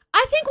fine.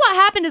 I think what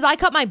happened is I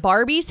cut my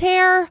Barbie's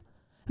hair.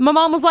 My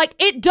mom was like,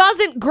 it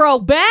doesn't grow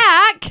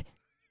back.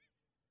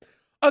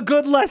 A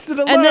good lesson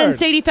to learn. And then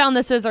Sadie found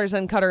the scissors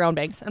and cut her own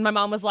bangs. And my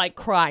mom was like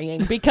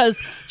crying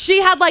because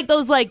she had like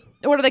those like,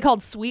 what are they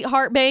called?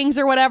 Sweetheart bangs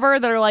or whatever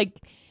that are like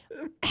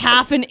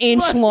half an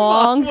inch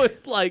long. Mom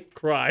was like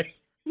crying.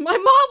 My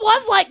mom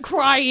was like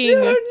crying. You're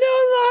no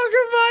longer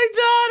my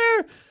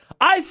daughter.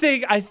 I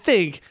think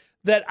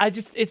that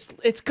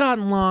it's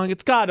gotten long.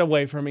 It's gotten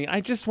away from me. I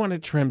just want to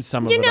trim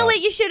some of it. You know up. what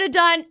you should have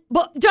done?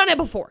 Done it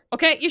before,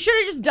 okay? You should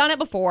have just done it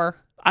before.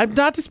 I'm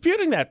not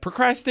disputing that.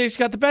 Procrastination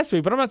got the best of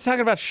me, but I'm not talking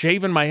about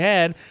shaving my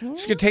head. I'm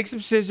just going to take some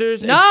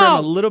scissors and trim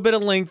a little bit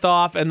of length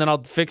off, and then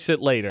I'll fix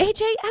it later.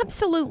 AJ,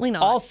 absolutely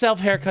not. All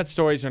self-haircut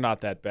stories are not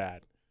that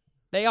bad.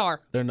 They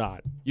are. They're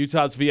not.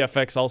 Utah's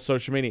VFX, all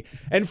social media.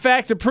 In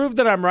fact, to prove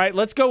that I'm right,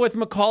 let's go with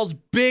McCall's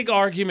big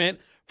argument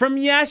from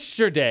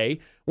yesterday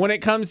when it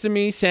comes to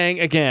me saying,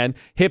 again,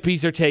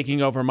 hippies are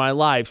taking over my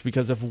life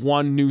because of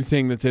one new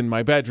thing that's in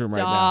my bedroom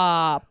right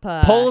now.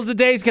 Stop. Poll of the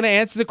day is going to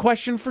answer the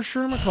question for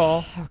sure,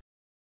 McCall.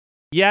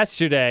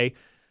 Yesterday,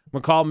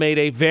 McCall made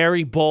a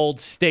very bold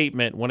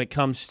statement when it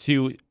comes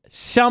to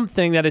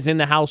something that is in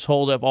the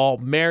household of all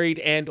married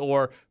and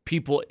or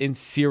people in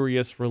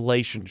serious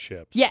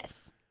relationships.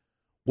 Yes.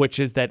 Which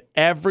is that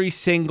every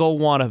single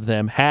one of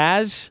them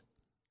has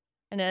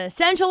An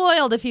essential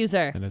oil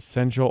diffuser. an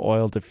essential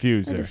oil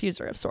diffuser. A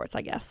diffuser of sorts,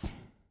 I guess.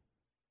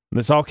 And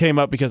this all came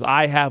up because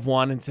I have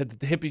one and said that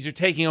the hippies are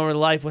taking over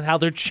life with how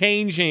they're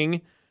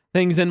changing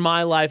things in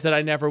my life that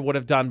I never would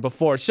have done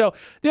before. So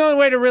the only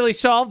way to really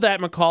solve that,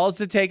 McCall, is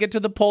to take it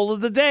to the poll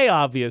of the day,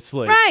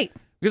 obviously. Right.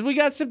 Because we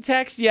got some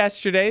texts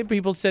yesterday.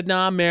 People said, "No,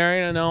 I'm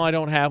married. I know I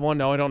don't have one.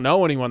 No, I don't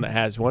know anyone that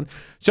has one."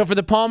 So for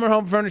the Palmer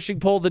Home Furnishing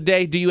poll of the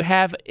day, do you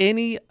have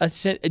an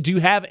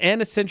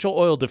essential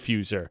oil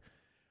diffuser?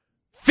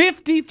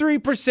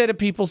 53% of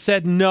people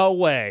said no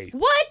way.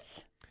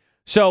 What?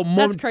 So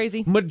That's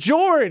crazy.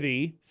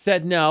 Majority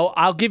said no.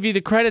 I'll give you the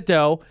credit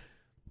though.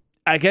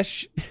 I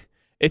guess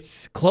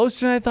it's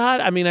closer than I thought.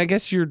 I mean, I'm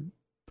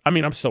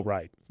still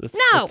right. That's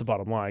the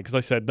bottom line because I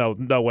said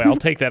no way. I'll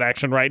take that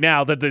action right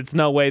now. That it's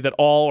no way that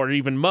all or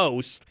even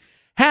most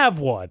have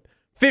one.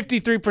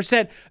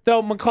 53%.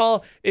 Though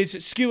McCall is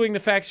skewing the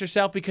facts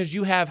herself because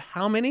you have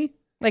how many?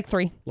 Like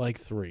 3. Like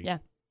 3. Yeah.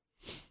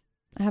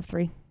 I have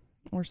 3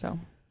 or so.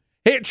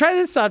 Here, try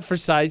this on for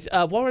size.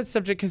 What was the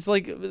subject? Because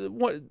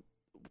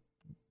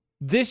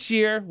this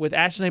year with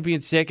Ashley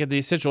being sick and the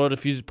essential oil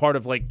diffuser is part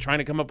of like trying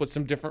to come up with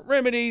some different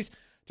remedies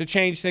to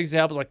change things to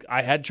help. Like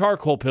I had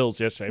charcoal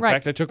pills yesterday. In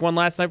fact, I took one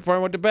last night before I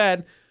went to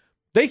bed.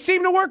 They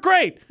seem to work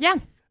great. Yeah.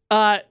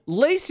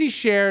 Lacey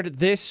shared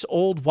this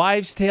old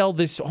wives' tale,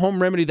 this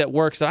home remedy that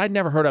works that I'd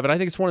never heard of. And I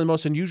think it's one of the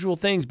most unusual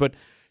things. But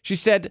she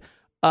said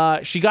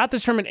she got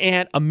this from an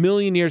aunt a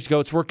million years ago.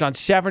 It's worked on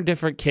 7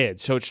 different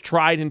kids. So it's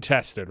tried and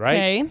tested, right?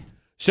 Okay.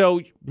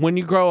 So when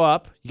you grow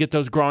up, you get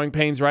those growing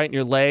pains, right? And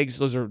your legs,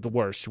 those are the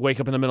worst. You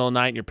wake up in the middle of the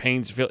night and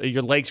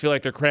your legs feel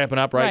like they're cramping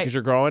up, right? Because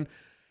you're growing.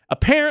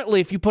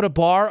 Apparently, if you put a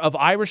bar of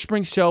Irish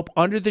Spring soap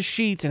under the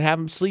sheets and have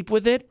them sleep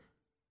with it,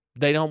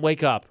 they don't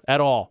wake up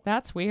at all.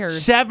 That's weird.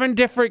 7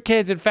 different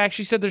kids. In fact,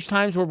 she said there's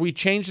times where we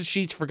changed the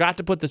sheets, forgot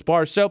to put this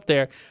bar of soap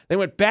there. They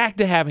went back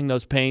to having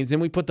those pains. Then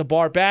we put the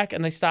bar back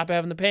and they stopped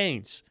having the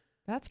pains.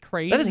 That's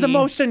crazy. That is the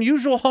most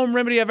unusual home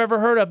remedy I've ever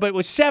heard of. But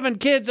with 7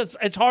 kids,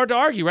 it's hard to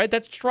argue, right?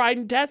 That's tried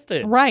and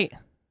tested. Right.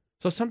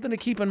 So something to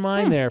keep in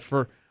mind there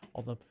for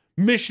all the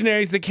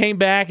missionaries that came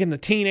back and the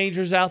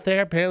teenagers out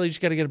there. Apparently, you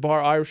just got to get a bar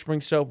of Irish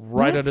Spring soap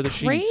right under the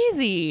sheets.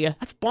 Crazy.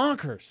 That's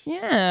bonkers.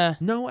 Yeah.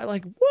 No,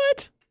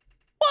 what?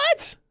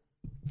 That's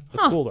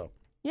cool, though.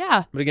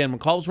 Yeah. But again,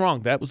 McCall was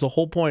wrong. That was the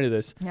whole point of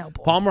this. No,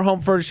 boy. Palmer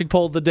Home Furnishing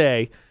poll of the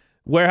day.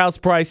 Warehouse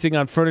pricing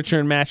on furniture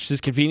and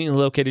mattresses conveniently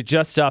located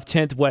just off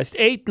 10th West,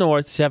 8th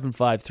North,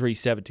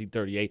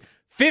 753-1738.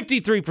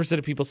 53%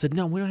 of people said,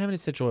 no, we don't have an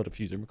essential oil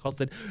diffuser. McCall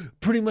said,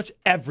 pretty much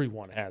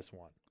everyone has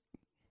one.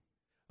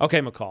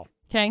 Okay, McCall.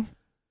 Okay.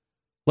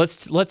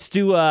 Let's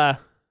do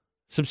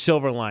some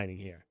silver lining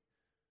here.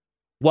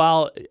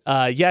 While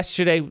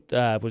yesterday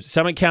was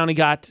Summit County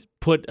got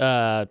put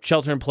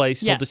shelter in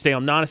place, told to stay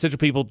home. Non-essential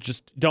people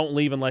just don't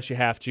leave unless you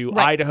have to.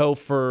 Right. Idaho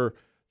for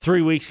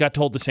 3 weeks got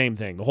told the same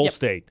thing, the whole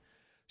state.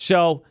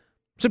 So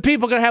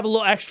people are going to have a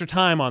little extra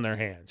time on their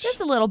hands. Just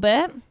a little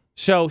bit.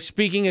 So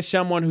speaking as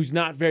someone who's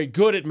not very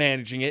good at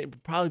managing it, it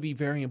would probably be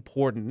very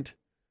important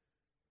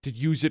to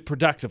use it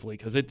productively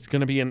because it's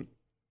going to be an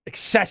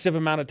excessive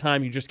amount of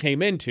time you just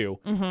came into.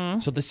 Mm-hmm.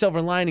 So the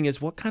silver lining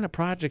is, what kind of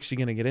projects are you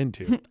going to get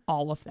into?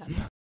 All of them.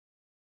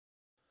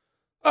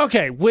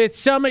 Okay, with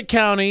Summit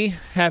County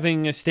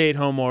having a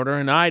stay-at-home order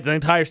and the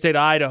entire state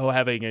of Idaho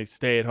having a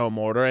stay-at-home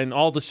order and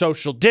all the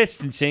social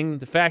distancing,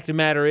 the fact of the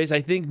matter is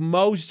I think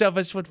most of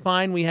us would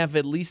find we have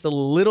at least a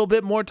little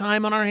bit more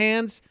time on our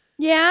hands.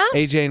 Yeah?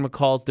 AJ and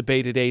McCall's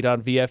debate at 8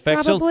 on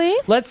VFX. Probably.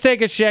 So let's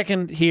take a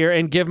second here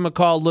and give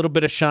McCall a little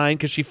bit of shine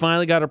because she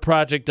finally got her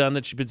project done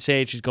that she's been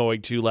saying she's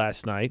going to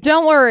last night.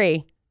 Don't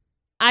worry.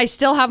 I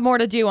still have more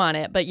to do on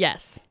it, but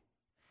yes.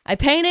 I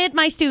painted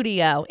my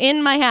studio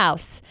in my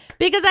house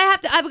because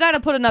I've got to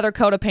put another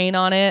coat of paint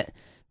on it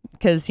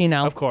because,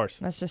 Of course.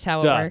 that's just how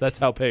it works. That's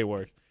how pay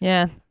works.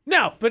 Yeah.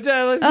 No, but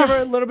let's give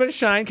her a little bit of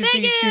shine because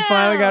she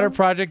finally got her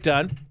project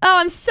done. Oh,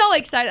 I'm so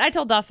excited. I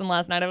told Dustin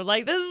last night, I was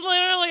like, this is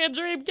literally a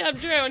dream come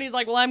true. And he's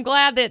like, well, I'm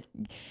glad that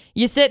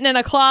you sitting in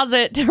a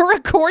closet to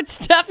record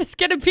stuff is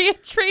going to be a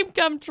dream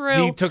come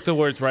true. He took the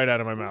words right out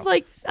of my mouth. It's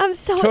like, I'm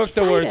so excited.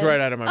 Took the words right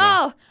out of my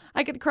mouth. Oh,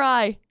 I could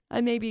cry.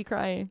 I may be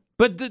crying.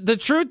 But the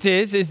truth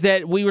is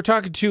that we were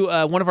talking to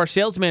one of our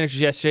sales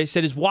managers yesterday,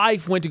 said his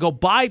wife went to go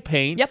buy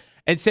paint. Yep.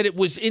 And said it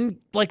was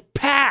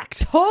packed.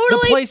 Totally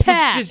The place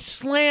packed. was just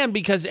slammed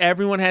because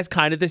everyone has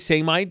kind of the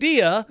same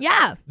idea.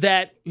 Yeah.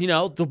 That,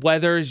 the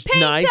weather is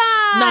Paint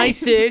time!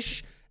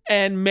 nice-ish,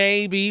 and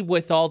maybe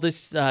with all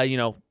this,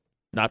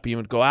 not being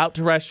able to go out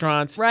to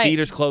restaurants,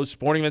 theaters closed,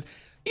 sporting events,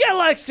 you got a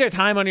lot of extra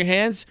time on your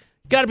hands.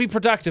 Got to be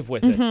productive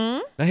with it.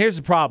 Now, here's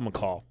the problem,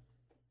 McCall.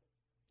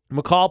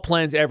 McCall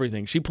plans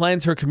everything. She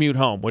plans her commute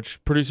home,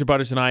 which producer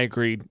Butters and I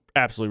agreed,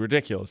 absolutely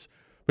ridiculous.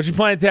 But she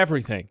plans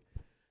everything.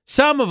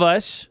 Some of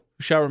us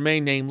who shall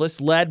remain nameless,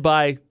 led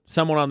by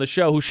someone on the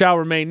show who shall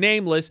remain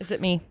nameless. Is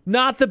it me?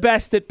 Not the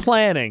best at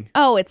planning.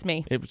 Oh, it's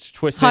me. It was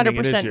twisted.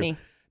 100% me.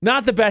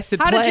 Not the best at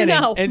How planning. did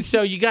you know? And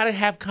so you got to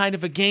have kind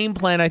of a game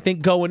plan, I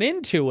think, going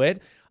into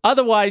it.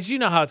 Otherwise, you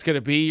know how it's going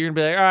to be. You're going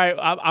to be like,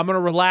 all right, I'm going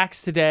to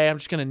relax today. I'm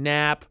just going to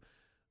nap.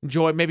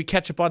 Enjoy, maybe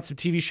catch up on some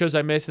TV shows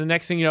I missed. And the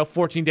next thing you know,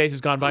 14 days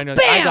has gone by. And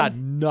I got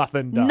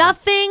nothing done.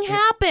 Nothing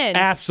happened.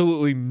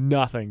 Absolutely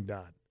nothing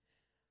done.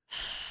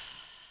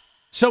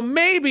 So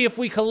maybe if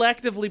we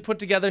collectively put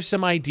together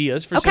some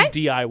ideas for some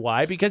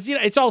DIY, because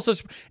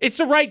it's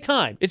the right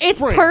time. It's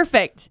spring.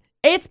 Perfect.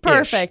 It's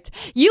perfect.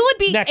 You would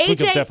be Next week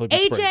will definitely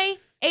be spring.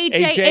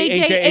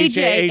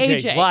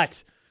 AJ.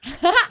 What?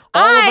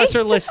 All of us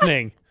are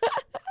listening.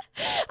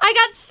 I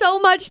got so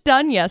much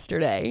done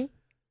yesterday.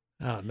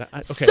 Oh, no,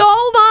 okay.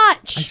 So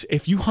much.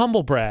 If you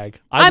humble brag,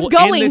 I'm will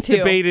going end this to.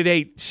 debate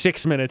at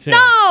 6 minutes in. No.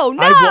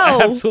 I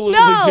will absolutely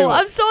do it.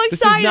 I'm so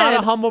excited. This is not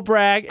a humble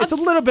brag. It's a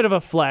little bit of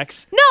a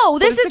flex. No,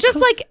 this is just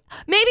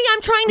maybe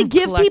I'm trying to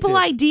give people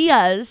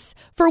ideas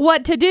for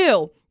what to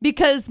do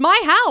because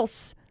my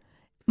house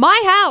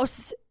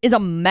is a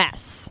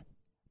mess,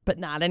 but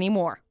not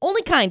anymore.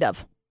 Only kind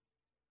of.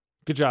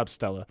 Good job,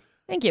 Stella.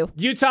 Thank you.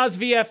 Utah's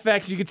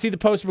VFX. You can see the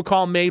post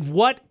McCall made.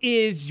 What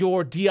is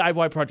your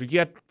DIY project?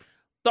 You got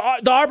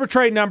the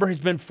arbitrary number has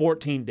been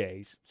 14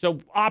 days. So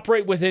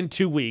operate within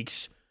 2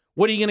 weeks.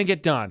 What are you going to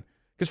get done?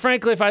 Because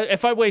frankly,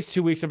 if I waste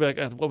 2 weeks, I'd be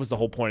like, what was the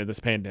whole point of this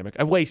pandemic?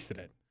 I wasted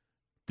it.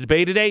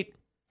 Debate at 8.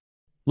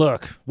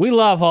 Look, we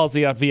love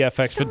Halsey on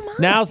VFX, So but much.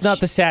 now's not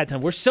the sad time.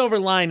 We're silver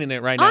lining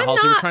it right now,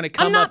 Halsey. We're trying to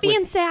come I'm not up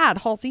being with sad,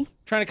 Halsey.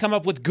 trying to come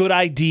up with good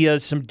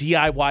ideas, some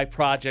DIY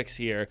projects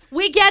here.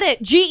 We get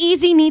it.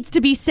 G-Eazy needs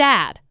to be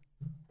sad.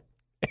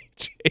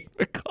 AJ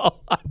McCall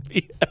on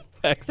VFX.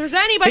 If there's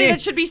anybody that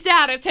should be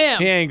sad, it's him.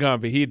 He ain't gonna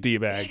be. He a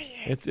D-bag.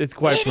 It's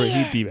quite pretty.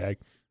 He a D-bag.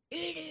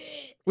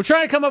 We're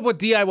trying to come up with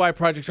DIY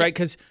projects, right?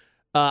 Because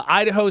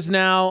Idaho's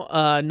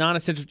now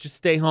non-essential, just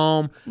stay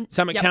home.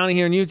 Summit County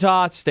here in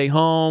Utah, stay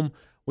home.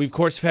 We, of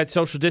course, have had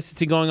social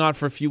distancing going on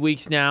for a few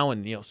weeks now,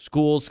 and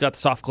schools got the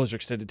soft closure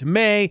extended to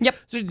May. Yep.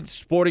 So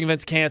sporting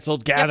events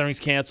canceled, gatherings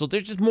canceled.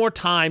 There's just more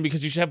time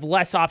because you should have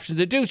less options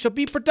to do, so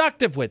be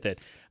productive with it.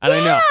 And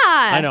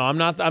I know,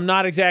 I'm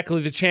not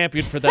exactly the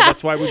champion for that.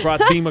 That's why we brought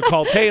B.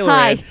 McCall Taylor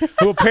in,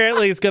 who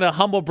apparently is going to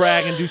humble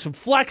brag and do some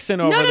flexing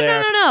over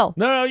there. No.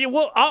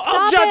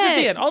 I'll judge at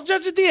the end. I'll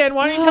judge at the end.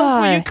 Why don't you tell us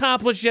what you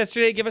accomplished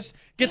yesterday?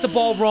 Get the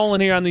ball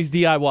rolling here on these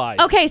DIYs.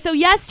 Okay, so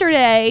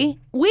yesterday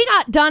we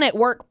got done at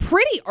work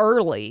pretty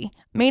early.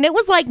 I mean, it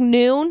was like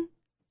noon.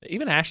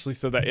 Even Ashley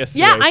said that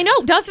yesterday. Yeah, I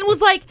know. Dustin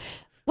was like,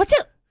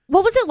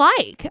 what was it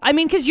like? I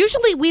mean, because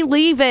usually we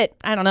leave at,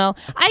 I don't know.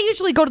 I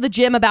usually go to the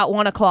gym about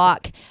 1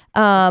 o'clock.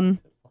 And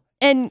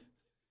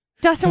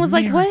Dustin was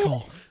like,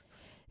 what?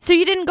 so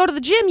you didn't go to the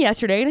gym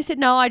yesterday? And I said,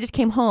 no, I just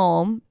came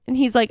home. And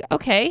he's like,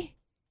 okay.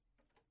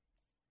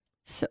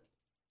 So,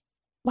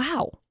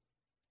 wow.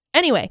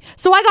 Anyway,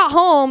 so I got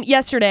home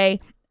yesterday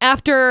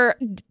after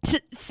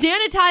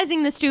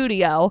sanitizing the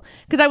studio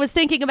because I was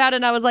thinking about it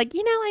and I was like,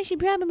 I should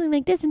probably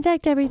like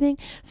disinfect everything.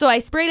 So I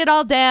sprayed it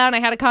all down. I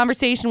had a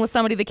conversation with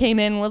somebody that came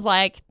in and was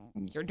like,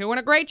 you're doing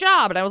a great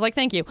job. And I was like,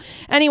 thank you.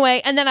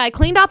 Anyway, and then I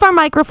cleaned off our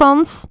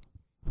microphones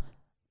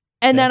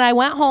and then I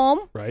went home.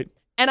 Right.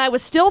 And I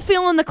was still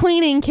feeling the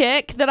cleaning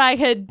kick that I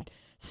had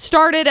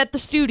started at the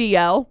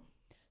studio.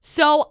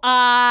 So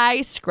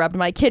I scrubbed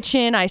my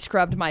kitchen. I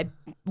scrubbed my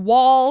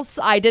walls.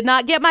 I did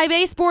not get my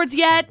baseboards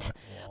yet.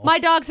 My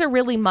dogs are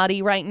really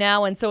muddy right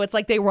now, and so it's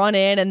like they run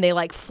in and they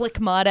like flick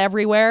mud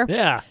everywhere.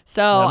 Yeah.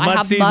 So I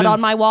have mud on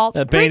my walls.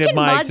 Freaking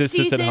mud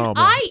season. At home,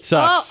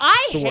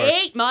 I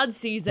hate mud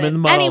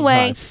season.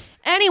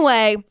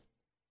 Anyway,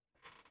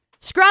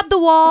 scrubbed the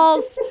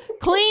walls,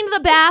 cleaned the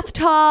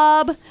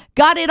bathtub,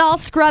 got it all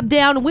scrubbed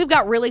down. We've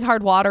got really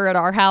hard water at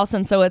our house,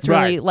 and so it's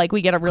really like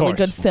we get a really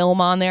good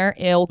film on there.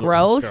 Ew,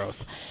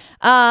 gross.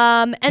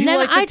 And do you then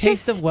like the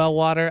taste of well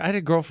water? I had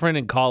a girlfriend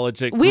in college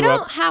that we grew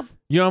don't up. have.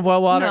 You don't have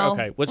well water? No.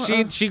 Okay.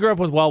 Well, she grew up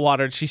with well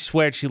water, and she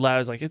swears she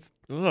loves like it's.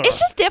 Ugh. It's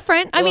just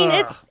different. I mean,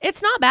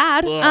 it's not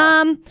bad.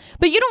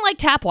 But you don't like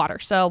tap water,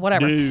 so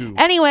whatever. No.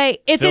 Anyway,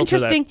 it's Filter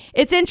interesting.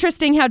 It's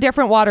interesting how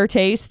different water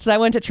tastes. I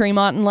went to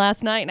Tremont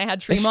last night and I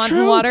had Tremont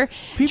water.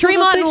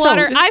 Tremont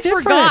water. So. I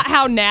forgot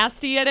how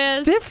nasty it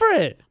is. It's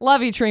different.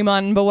 Love you,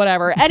 Tremont, but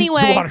whatever.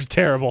 Anyway, the water's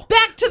terrible.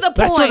 Back to the point.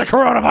 That's where the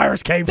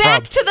coronavirus came from.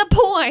 Back to the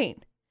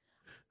point.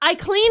 I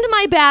cleaned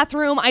my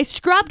bathroom. I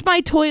scrubbed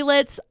my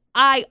toilets.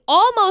 I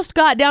almost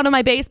got down to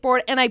my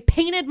baseboard, and I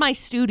painted my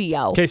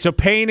studio. Okay, so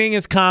painting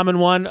is a common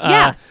one.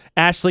 Yeah.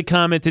 Ashley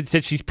commented,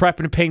 said she's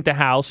prepping to paint the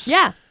house.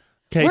 Yeah.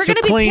 Okay, We're so going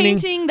to be cleaning.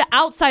 painting the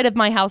outside of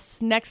my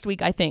house next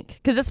week, I think,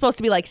 because it's supposed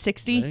to be like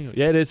 60.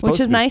 Yeah, it is. Which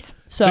is nice.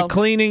 So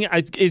cleaning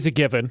is a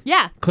given.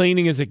 Yeah.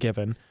 Cleaning is a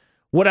given.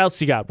 What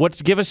else you got?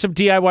 Give us some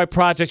DIY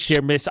projects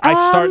here, Miss. I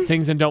start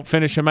things and don't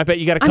finish them. I bet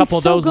you got a couple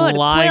of those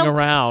lying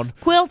around.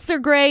 Quilts are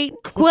great.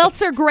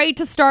 Quilts are great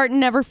to start and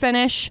never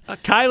finish.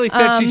 Kylie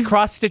said she's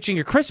cross-stitching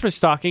your Christmas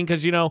stocking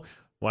because,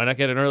 why not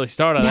get an early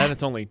start on that?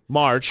 It's only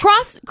March.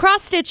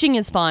 Cross-stitching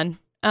is fun.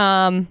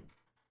 Let's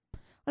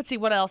see,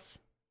 what else?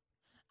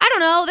 I don't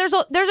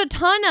know. There's a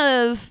ton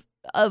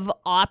of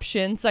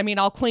options. I mean,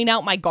 I'll clean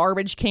out my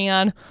garbage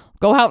can,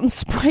 go out and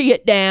spray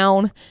it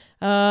down.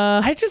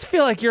 I just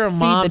feel like you're a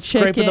mom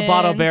scraping the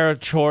bottom bare of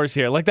chores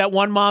here. Like that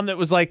one mom that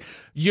was like,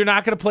 you're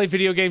not going to play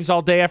video games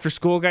all day after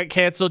school got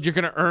canceled. You're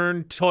going to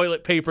earn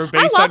toilet paper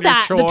based on your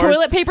chores. The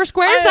toilet paper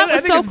squares, that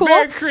was so cool.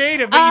 I think it's very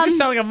creative, but you just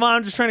sound like a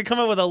mom just trying to come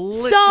up with a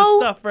list of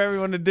stuff for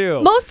everyone to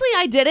do. Mostly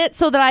I did it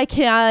so that I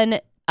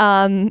can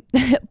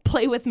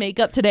play with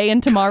makeup today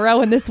and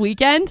tomorrow and this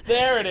weekend.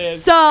 There it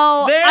is. So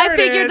I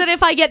figured that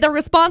if I get the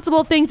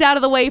responsible things out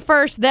of the way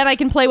first, then I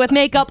can play with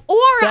makeup, or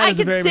I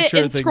can sit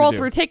and scroll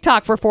through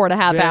TikTok for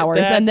 4.5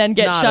 hours and then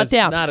get shut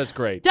down. Not as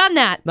great. Done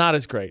that. Not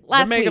as great.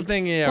 Last the makeup week.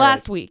 thing, yeah.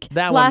 Last week.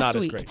 That one not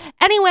as great.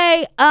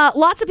 Anyway,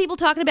 lots of people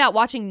talking about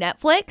watching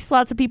Netflix.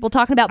 Lots of people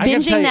talking about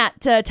binging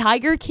that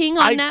Tiger King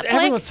on Netflix.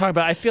 Everyone's talking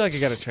about it. I feel like I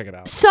got to check it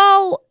out.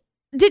 So,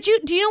 do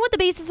you know what the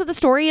basis of the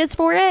story is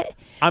for it?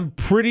 I'm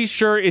pretty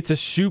sure it's a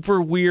super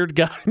weird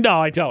guy. No,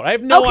 I don't. I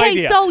have no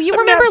idea. Okay, so you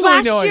remember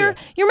last year?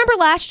 You remember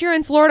last year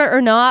in Florida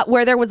or not,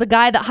 where there was a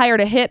guy that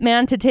hired a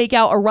hitman to take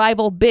out a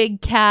rival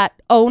big cat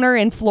owner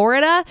in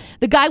Florida?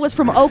 The guy was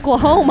from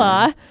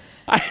Oklahoma.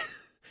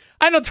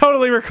 I don't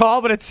totally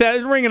recall, but it's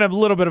ringing a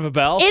little bit of a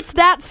bell. It's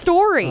that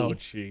story. Oh,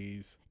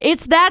 jeez.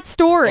 It's that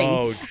story.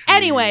 Oh, geez.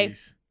 Anyway.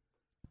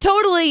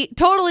 Totally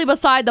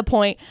beside the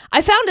point.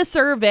 I found a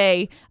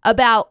survey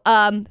about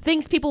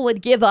things people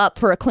would give up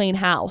for a clean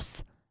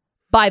house,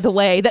 by the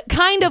way, that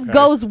kind of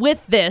goes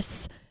with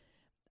this,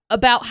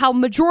 about how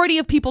majority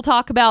of people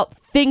talk about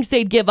things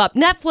they'd give up.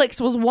 Netflix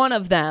was one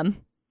of them.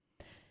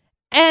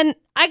 And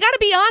I gotta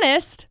be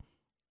honest,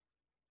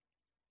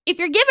 if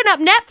you're giving up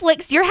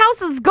Netflix, your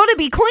house is going to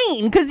be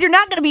clean because you're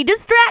not going to be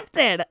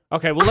distracted.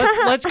 Okay, well,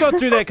 let's go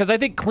through that because I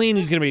think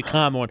cleaning is going to be a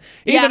common one.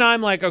 Even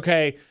I'm like,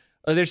 okay,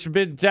 there's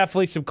been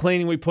definitely some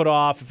cleaning we put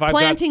off.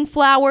 Planting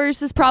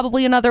flowers is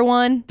probably another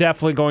one.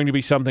 Definitely going to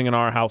be something in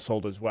our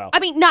household as well. I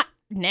mean, not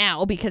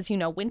now because,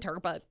 winter,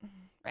 but...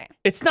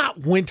 It's not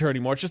winter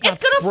anymore. It's just not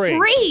spring. It's going to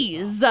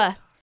freeze.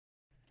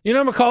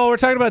 McCall, we're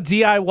talking about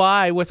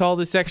DIY with all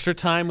this extra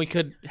time we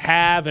could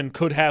have and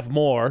could have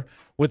more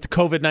with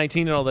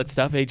COVID-19 and all that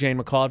stuff. AJ and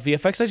McCall at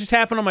VFX. I just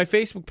happened on my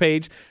Facebook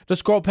page to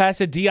scroll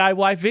past a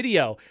DIY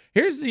video.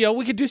 Here's,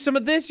 we could do some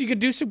of this. You could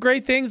do some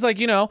great things like,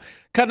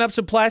 cutting up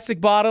some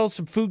plastic bottles,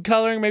 some food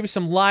coloring, maybe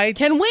some lights.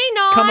 Can we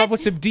not? Come up with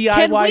some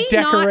DIY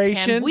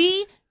decorations. Can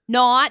we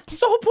not?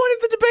 That's the whole point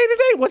of the debate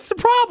today. What's the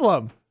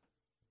problem?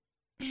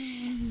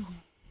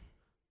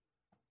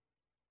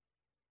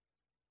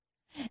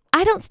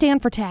 I don't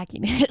stand for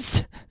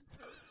tackiness.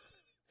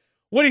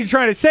 What are you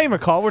trying to say,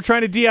 McCall? We're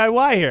trying to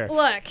DIY here.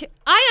 Look,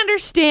 I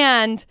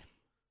understand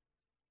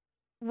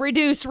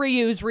reduce,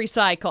 reuse,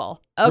 recycle,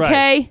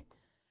 okay? Right.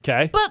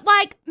 Okay. But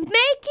like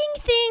making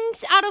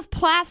things out of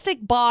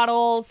plastic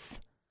bottles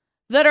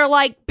that are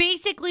like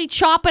basically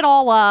chop it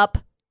all up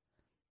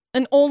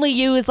and only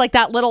use like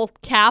that little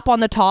cap on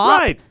the top.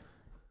 Right.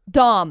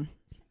 Dumb.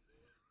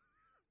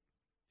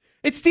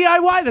 It's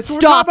DIY. That's what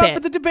we're Stop talking about it. for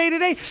the debate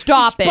today.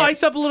 Stop it.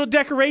 Spice up a little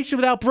decoration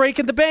without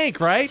breaking the bank,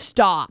 right?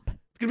 Stop.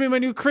 It's going to be my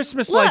new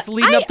Christmas Look, lights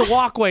leading up the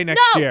walkway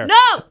next year.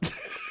 No.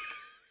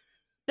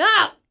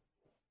 No.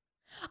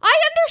 I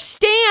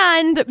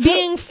understand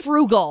being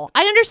frugal.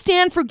 I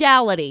understand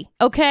frugality,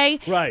 okay?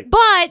 Right.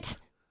 But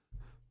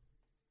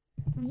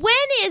when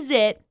is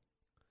it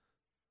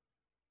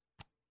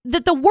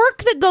that the work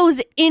that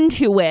goes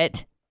into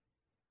it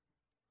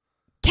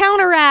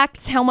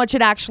counteracts how much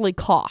it actually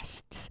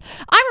costs?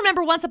 I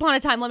remember once upon a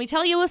time, let me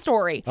tell you a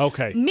story.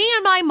 Okay. Me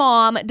and my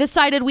mom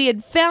decided we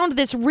had found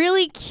this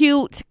really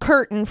cute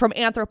curtain from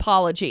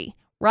Anthropology,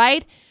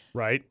 right?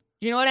 Right.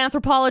 Do you know what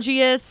Anthropology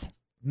is?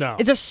 No.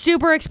 It's a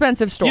super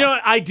expensive store. You know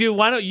what? I do.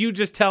 Why don't you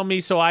just tell me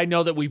so I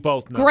know that we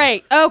both know?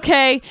 Great.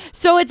 Okay.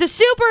 So it's a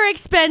super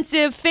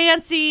expensive,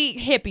 fancy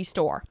hippie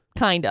store,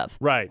 kind of.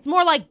 Right. It's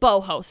more like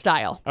boho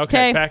style.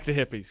 Okay. Back to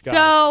hippies. Got it.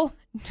 So,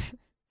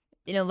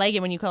 you don't like it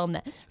when you call them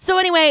that. So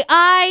anyway,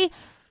 I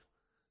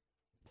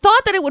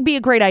thought that it would be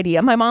a great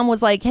idea. My mom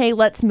was like, hey,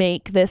 let's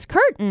make this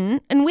curtain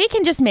and we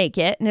can just make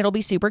it and it'll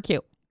be super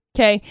cute.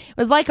 Okay. It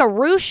was like a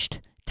ruched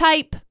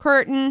type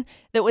curtain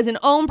that was an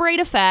ombre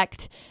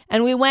effect.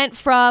 And we went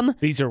from...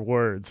 These are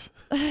words.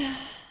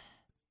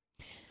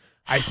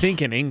 I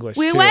think in English,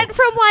 We too. went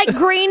from like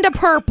green to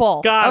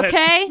purple. Got it.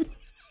 Okay?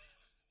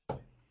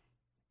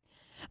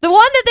 The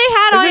one that they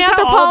had Is this on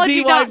how all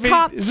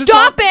anthropology.com. is this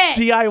Stop how it!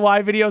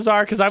 DIY videos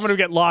are? Because I'm going to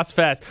get lost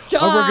fast.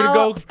 Stop. We're going to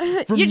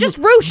go from You just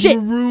roosh it.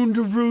 maroon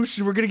to roosh,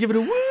 and we're going to give it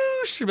a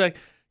whoosh. Like,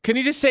 can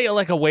you just say it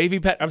like a wavy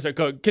pet? I'm sorry.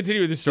 Go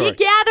continue with the story. You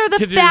gather the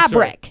Continue the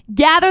story. fabric.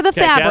 Gather the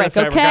Okay, gather fabric, the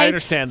fabric. okay? I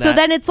understand So that.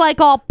 then it's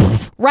like all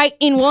right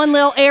in one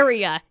little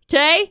area,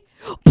 okay?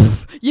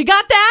 You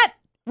got that?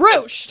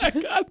 Rooshed.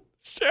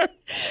 Sure.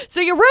 So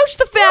you roosh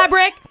the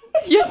fabric.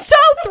 You sew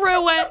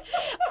through it.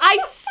 I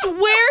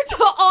swear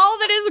to all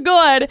that is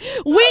good,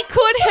 we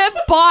could have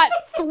bought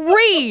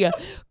 3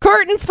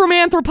 curtains from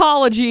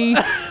Anthropology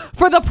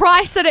for the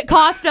price that it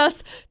cost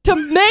us to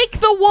make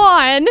the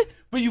one.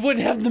 But you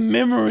wouldn't have the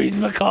memories,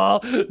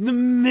 McCall. The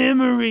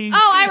memories.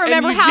 Oh, I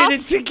remember and you how did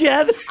it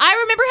together. I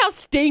remember how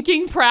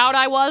stinking proud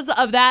I was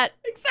of that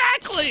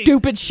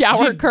stupid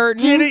shower You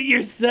curtain. did it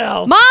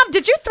yourself. Mom,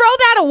 did you throw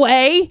that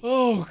away?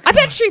 Oh, I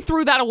bet she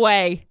threw that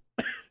away.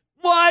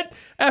 what?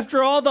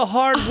 After all the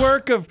hard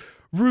work of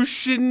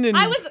ruching and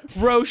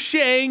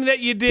rocheting that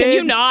you did? Can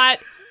you not?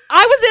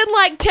 I was in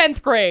like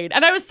 10th grade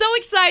and I was so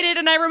excited.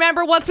 And I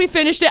remember once we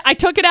finished it, I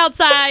took it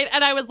outside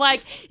and I was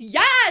like,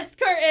 yes,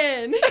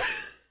 curtain.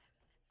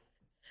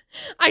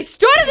 I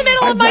stood in the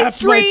middle of my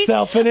street.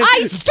 Myself in it.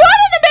 I stood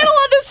in the middle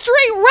of the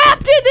street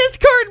wrapped in this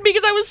curtain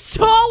because I was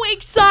so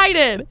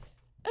excited.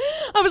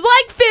 I was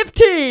like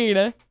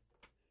 15.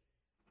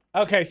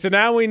 Okay, so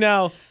now we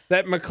know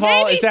that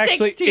McCall Maybe is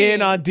actually 16.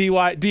 in on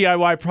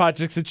DIY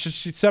projects. It's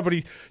just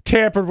somebody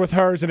tampered with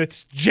hers and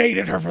it's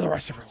jaded her for the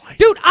rest of her life.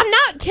 Dude, I'm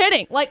not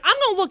kidding. Like, I'm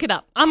going to look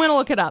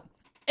it up.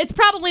 It's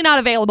probably not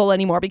available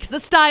anymore because the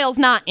style's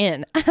not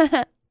in.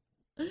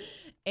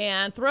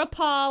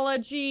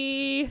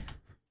 Anthropology.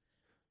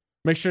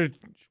 Make sure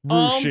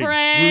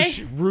Ombre.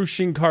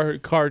 ruching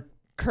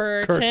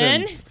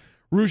curtains.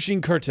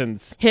 Ruching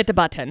curtains. Hit the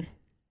button.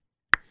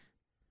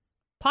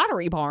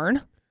 Pottery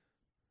Barn.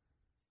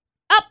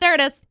 Oh, there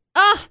it is.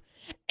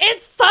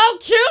 It's so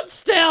cute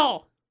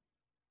still.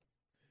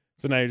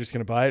 So now you're just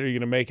going to buy it or you're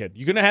going to make it?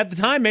 You're going to have the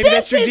time. Maybe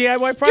This that's your is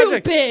DIY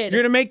project. stupid.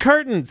 You're going to make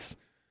curtains.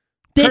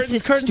 This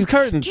is stupid.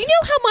 Curtains. Do you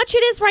know how much it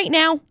is right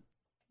now?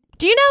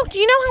 Do you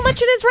know how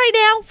much it is right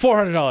now?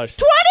 $400.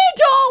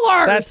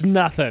 $20. That's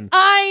nothing.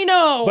 I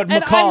know. But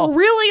and McCall, I'm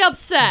really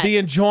upset. The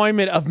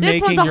enjoyment of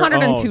This making one's your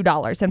own.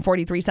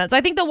 $102.43.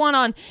 I think the one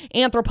on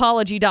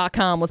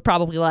anthropology.com was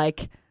probably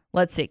like,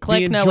 let's see, click.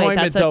 The No, enjoyment, wait,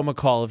 that's though,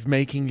 McCall, of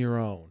making your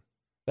own.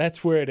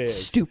 That's where it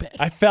is. Stupid.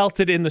 I felt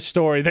it in the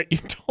story that you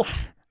told.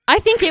 I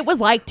think it was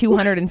like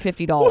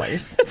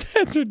 $250.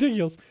 That's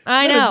ridiculous.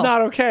 I know. That is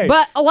not okay.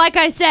 But like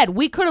I said,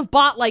 we could have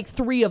bought like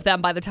 3 of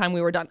them by the time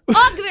we were done.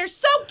 Ugh, they're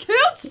so cute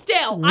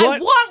still. I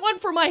What- want one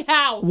for my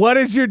house. What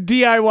is your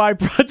DIY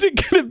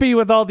project going to be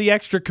with all the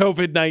extra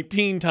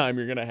COVID-19 time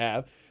you're going to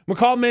have?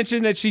 McCall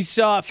mentioned that she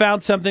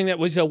found something that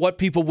was what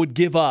people would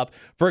give up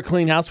for a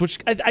clean house, which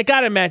I got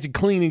to imagine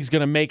cleaning is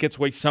going to make its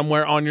way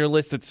somewhere on your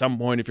list at some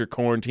point if you're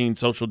quarantined,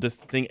 social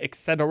distancing,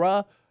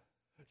 etc.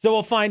 So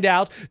we'll find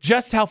out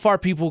just how far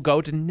people will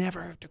go to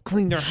never have to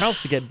clean their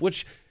house again,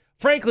 which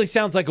frankly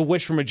sounds like a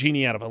wish from a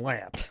genie out of a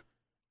lamp.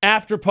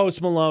 After Post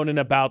Malone in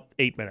about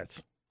 8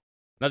 minutes.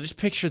 Now just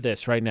picture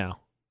this right now.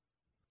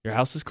 Your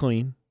house is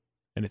clean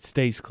and it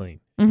stays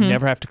clean. Mm-hmm. You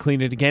never have to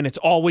clean it again. It's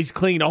always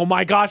clean. Oh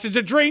my gosh, it's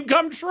a dream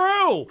come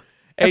true.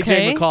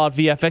 Okay. AJ McCall at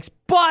VFX.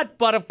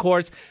 But of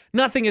course,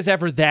 nothing is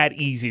ever that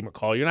easy,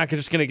 McCall. You're not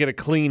just going to get a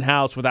clean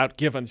house without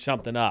giving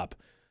something up.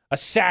 A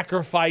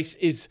sacrifice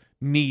is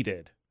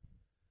needed.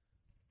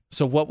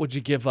 So what would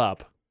you give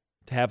up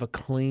to have a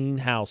clean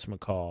house,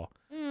 McCall.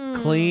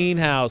 Clean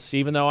house,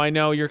 even though I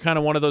know you're kind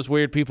of one of those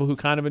weird people who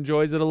kind of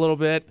enjoys it a little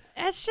bit.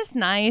 It's just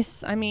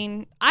nice. I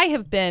mean, I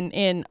have been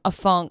in a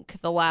funk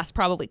the last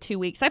probably 2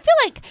 weeks. I feel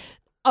like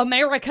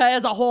America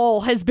as a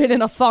whole has been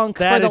in a funk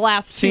for the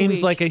last 2 weeks.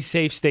 Seems like a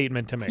safe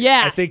statement to me.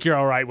 Yeah. I think you're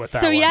all right with that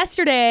So one.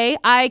 yesterday,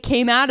 I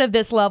came out of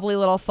this lovely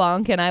little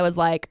funk, and I was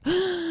like,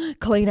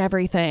 clean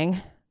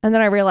everything. And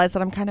then I realized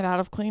that I'm kind of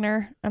out of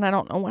cleaner, and I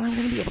don't know when I'm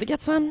going to be able to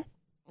get some.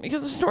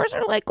 Because the stores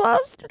are like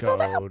closed. Go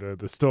to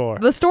the store.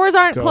 The stores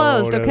aren't Go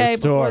closed, to the okay?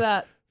 store. Before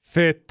that.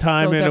 Fifth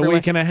time Goes in everywhere. a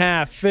week and a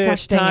half.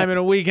 Fifth time in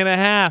a week and a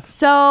half.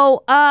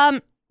 So,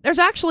 there's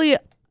actually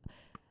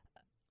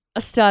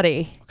a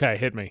study Okay,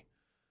 hit me.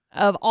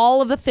 of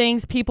all of the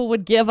things people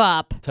would give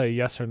up. Tell you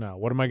yes or no.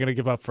 What am I going to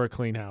give up for a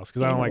clean house?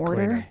 Because I in don't like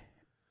order.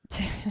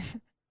 cleaning.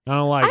 I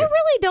don't like I it.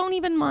 really don't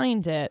even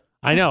mind it.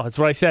 I know. That's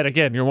what I said.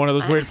 Again, you're one of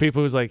those weird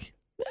people who's like,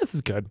 this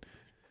is good.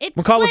 It's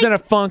McCall was like, in a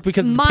funk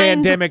because of the mind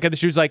pandemic, and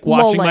she was like,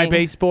 watching my lulling.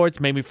 base sports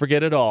made me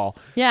forget it all.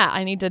 yeah,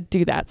 I need to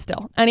do that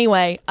still.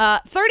 Anyway,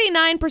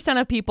 39%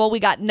 of people,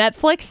 we got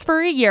Netflix for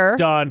a year.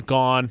 Done.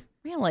 Gone.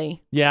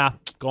 Really? Yeah.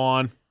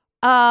 Gone.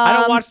 I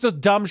don't watch the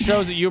dumb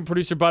shows that you and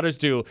producer Butters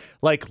do,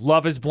 like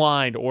Love is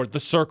Blind or The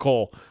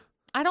Circle.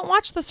 I don't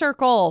watch The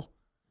Circle.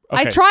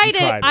 Okay, I tried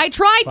you it. I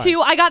tried Fine.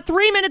 to. I got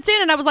 3 minutes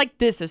in, and I was like,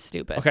 this is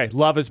stupid. Okay,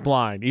 Love is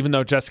Blind, even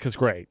though Jessica's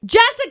great.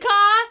 Jessica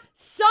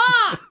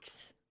sucks.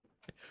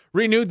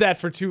 Renewed that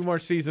for 2 more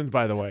seasons,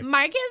 by the way.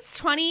 Mark is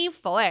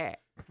 24.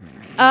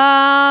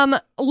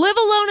 Live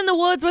alone in the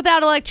woods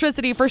without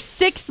electricity for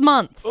 6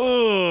 months. Ugh.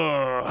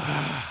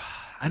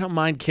 I don't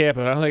mind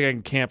camping. I don't think I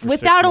can camp for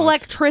 6 Without months.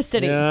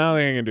 electricity. Yeah, I don't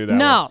think I can do that.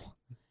 No. one.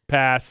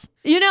 Pass.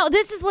 You know,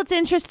 this is what's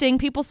interesting.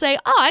 People say,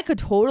 oh, I could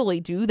totally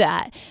do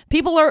that.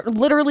 People are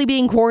literally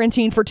being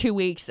quarantined for 2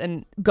 weeks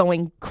and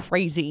going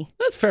crazy.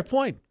 That's a fair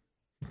point.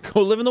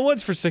 Go live in the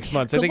woods for 6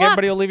 months. I Good think luck.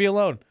 everybody will leave you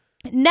alone.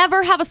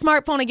 Never have a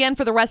smartphone again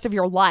for the rest of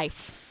your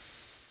life.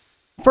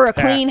 For a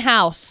Pass. clean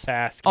house.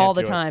 Pass. Can't All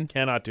the do it. time.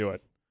 Cannot do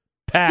it.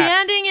 Pass.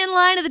 Standing in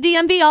line at the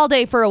DMV all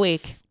day for a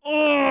week. Ugh,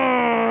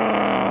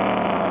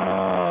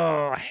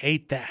 I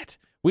hate that.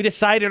 We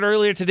decided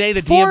earlier today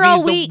that For a DMV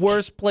is week. the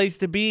worst place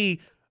to be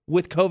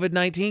with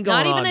COVID-19 going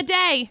on. Not even a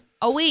day.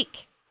 A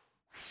week.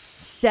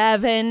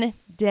 7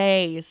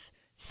 days.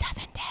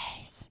 7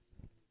 days.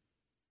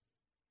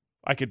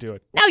 I could do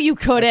it. No, you I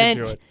could couldn't.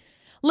 do it.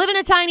 Live in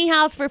a tiny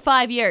house for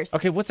 5 years.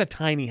 Okay, what's a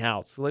tiny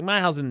house? Like, my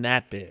house isn't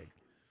that big.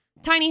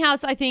 Tiny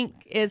house, I think,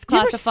 is You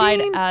ever classified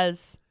seen-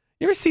 as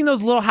You ever seen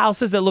those little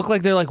houses that look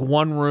like they're like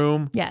one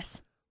room?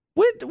 yes.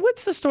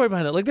 What's the story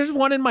behind that? Like, there's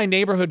one in my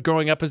neighborhood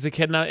growing up as a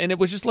kid, and it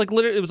was just like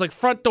literally, it was like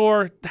front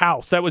door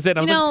house. That was it.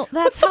 I was like,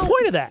 what's the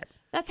point of that?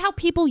 That's how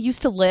people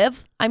used to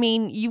live. I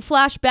mean, you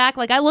flash back.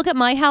 Like, I look at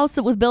my house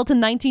that was built in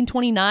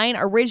 1929.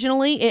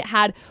 Originally, it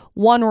had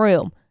one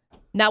room.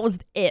 And that was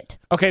it.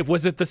 Okay,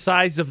 was it the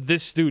size of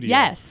this studio?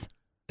 Yes.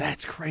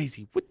 That's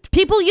crazy. What?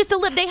 People used to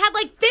live. They had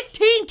like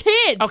 15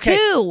 kids, Okay,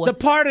 too. the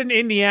part in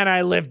Indiana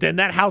I lived in,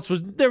 that house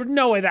was, there was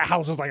no way that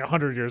house was like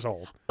 100 years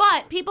old.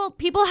 But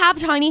people have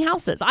tiny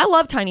houses. I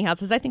love tiny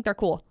houses. I think they're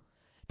cool.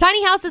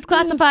 Tiny houses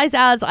classifies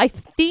as, I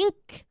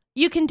think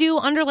you can do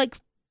under like,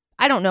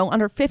 I don't know,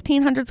 under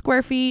 1,500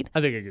 square feet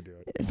I think I could do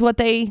it. is what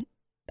I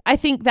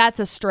think that's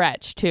a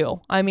stretch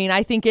too. I mean,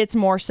 I think it's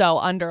more so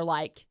under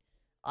like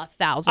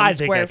 1,000 I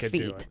think square I could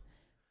feet. do it.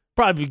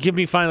 Probably give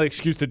me finally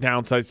excuse to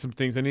downsize some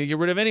things I need to get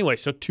rid of anyway.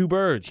 So 2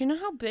 birds. Do you know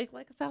how big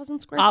like 1,000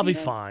 square I'll feet be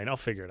is? fine. I'll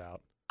figure it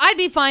out. I'd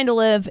be fine to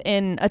live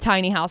in a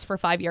tiny house for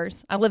 5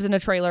 years. I lived in a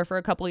trailer for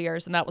a couple of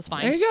years, and that was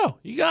fine. There you go.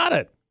 You got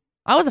it.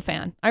 I was a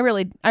fan. I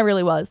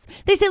really was.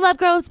 They say love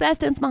grows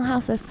best in small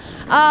houses.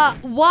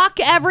 Walk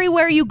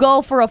everywhere you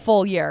go for a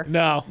full year.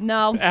 No.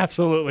 No.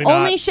 Absolutely not.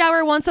 Only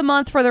shower once a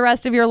month for the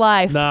rest of your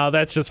life. No,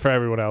 that's just for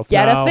everyone else.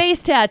 Get No. a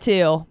face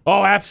tattoo.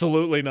 Oh,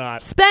 absolutely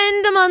not.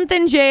 Spend a month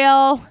in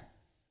jail.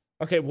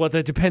 Okay, well,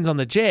 that depends on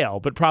the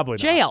jail, but probably not.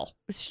 Jail.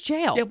 It's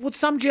jail. Yeah, well,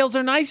 some jails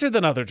are nicer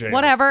than other jails.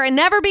 Whatever. And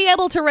never be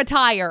able to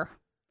retire.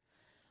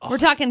 We're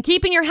talking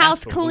keeping your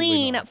house absolutely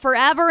clean not.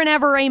 forever and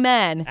ever.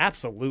 Amen.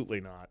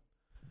 Absolutely not.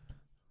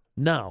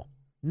 No.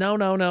 No,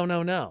 no, no,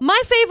 no, no.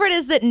 My favorite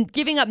is that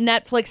giving up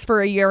Netflix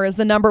for a year is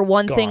the number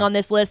one Go thing on. on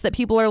this list that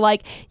people are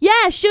like,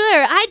 yeah,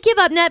 sure, I'd give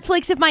up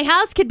Netflix if my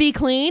house could be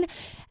clean.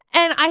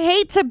 And I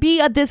hate to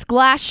be at this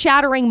glass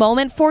shattering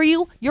moment for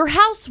you. Your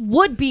house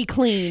would be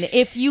clean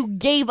if you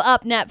gave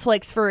up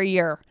Netflix for a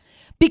year.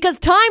 Because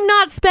time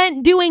not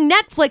spent doing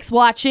Netflix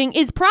watching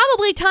is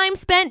probably time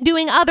spent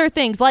doing other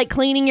things like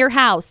cleaning your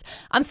house.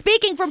 I'm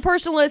speaking from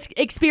personal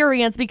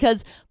experience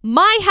because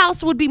my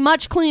house would be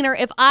much cleaner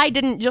if I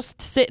didn't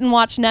just sit and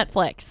watch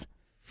Netflix.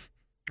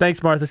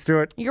 Thanks, Martha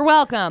Stewart. You're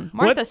welcome.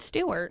 Martha What-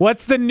 Stewart.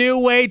 What's the new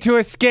way to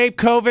escape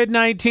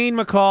COVID-19,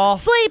 McCall?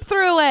 Sleep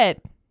through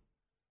it.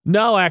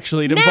 No,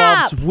 actually, it Nap.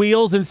 involves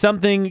wheels and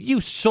something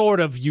you sort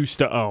of used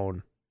to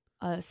own.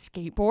 A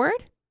skateboard?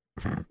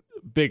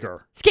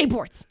 Bigger.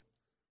 Skateboards.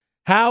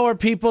 How are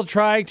people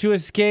trying to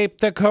escape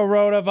the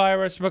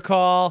coronavirus,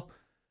 McCall?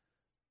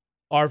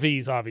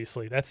 RVs,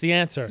 obviously. That's the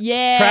answer.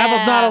 Yeah.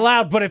 Travel's not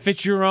allowed, but if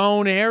it's your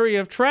own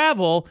area of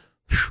travel,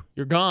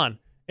 you're gone.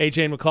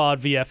 AJ and McCall at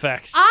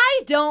VFX.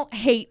 I don't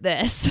hate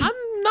this. I'm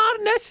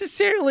not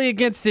necessarily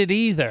against it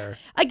either.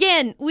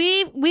 Again,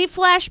 we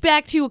flash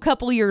back to a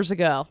couple years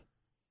ago.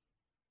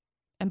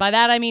 And by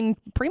that, I mean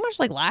pretty much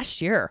like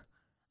last year.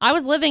 I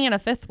was living in a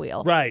fifth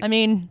wheel. Right. I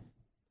mean,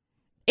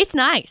 it's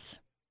nice.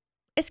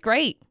 It's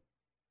great.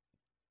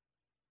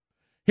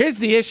 Here's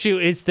the issue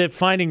is that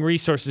finding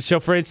resources. So,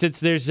 for instance,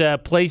 there's a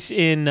place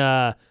in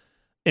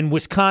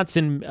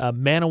Wisconsin,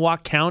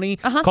 Manawak County,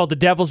 called the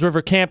Devil's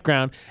River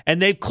Campground.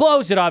 And they've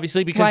closed it,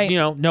 obviously, because,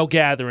 no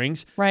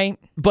gatherings. Right.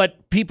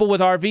 But people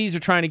with RVs are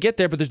trying to get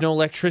there, but there's no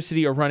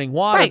electricity or running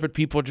water. Right. But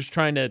people are just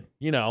trying to,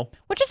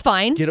 Which is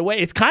fine. get away.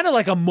 It's kind of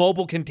like a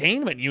mobile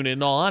containment unit,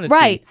 in all honesty.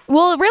 Right.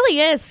 Well, it really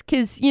is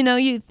because,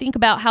 you think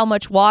about how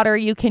much water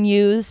you can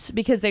use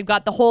because they've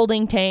got the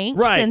holding tanks.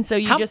 Right. And so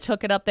you just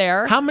hook it up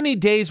there. How many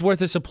days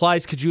worth of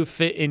supplies could you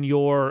fit in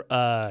your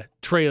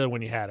trailer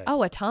when you had it?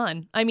 Oh, a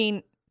ton. I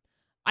mean,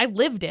 I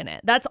lived in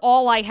it. That's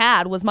all I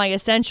had was my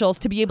essentials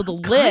to be able to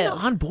live.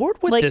 Kinda on board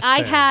with like this I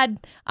thing.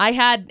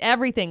 had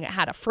everything. It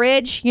had a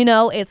fridge, you've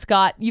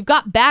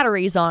got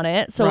batteries on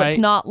it, so Right. it's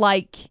not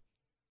like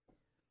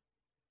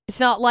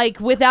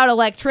without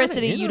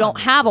electricity you don't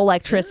have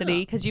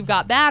electricity because you've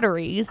got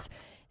batteries,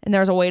 and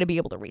there's a way to be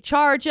able to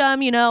recharge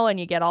them, and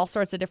you get all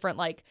sorts of different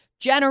like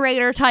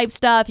generator type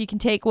stuff you can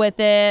take with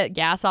it,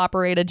 gas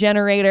operated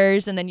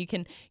generators, and then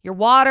your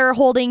water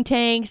holding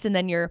tanks, and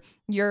then your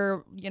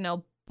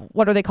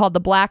what are they called?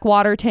 The black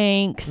water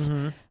tanks.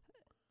 Mm-hmm.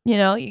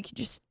 You could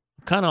just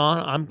Kind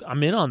of.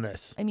 I'm in on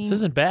this. I mean, this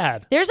isn't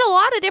bad. there's a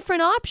lot of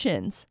different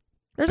options.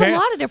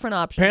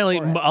 Apparently,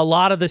 for it. a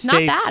lot of the Not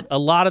states, bad. a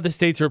lot of the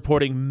states are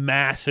reporting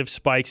massive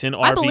spikes in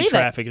I RV believe it.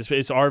 traffic. As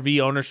RV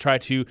owners try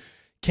to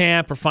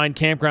camp or find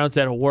campgrounds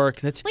that'll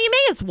work. Well, you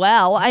may as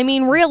well. I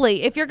mean,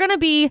 really, if you're gonna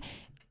be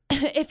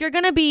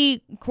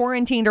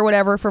quarantined or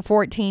whatever for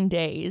 14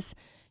 days,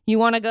 you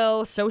want to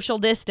go social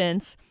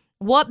distance.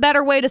 What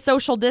better way to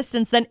social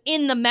distance than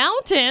in the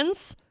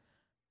mountains?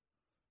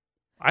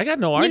 I got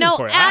no argument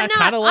for it. I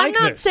kind of like I'm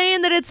not this.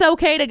 saying that it's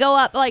okay to go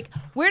up. Like,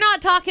 we're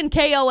not talking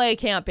KOA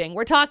camping.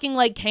 We're talking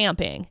like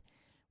camping.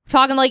 We're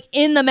talking like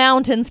in the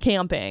mountains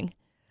camping,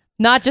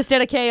 not just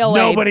at a KOA.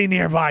 Nobody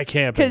nearby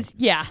camping. Because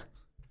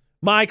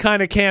My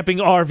kind of camping,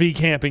 RV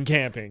camping.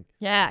 camping.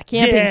 Yeah.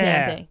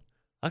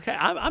 Okay,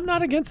 I'm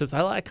not against this.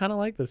 I kind of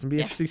like this. It'd be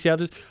interesting to see how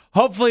this.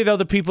 Hopefully, though,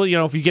 the people,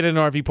 if you get in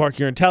an RV park,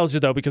 you're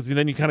intelligent, though, because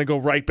then you kind of go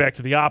right back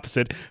to the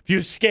opposite. If you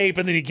escape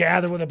and then you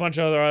gather with a bunch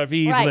of other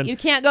RVs, Right, and then, you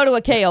can't go to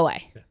a KOA.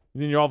 and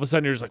then you're all of a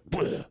sudden you're just like,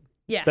 bleh.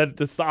 Yeah.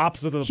 That's the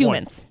opposite of the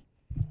Humans.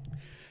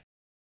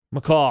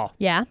 point. McCall,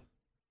 Yeah.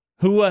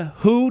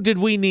 who did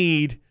we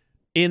need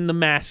in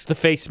the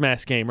face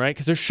mask game, right?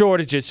 Because there's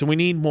shortages, so we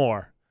need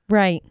more.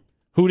 Right.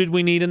 Who did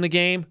we need in the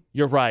game?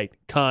 You're right,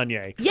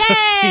 Kanye.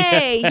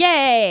 Yay!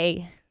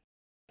 Yay!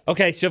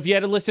 Okay, so if you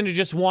had to listen to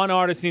just one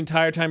artist the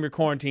entire time you're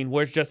quarantined,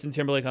 where's Justin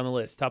Timberlake on the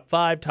list? Top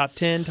 5, top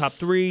 10, top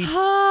 3?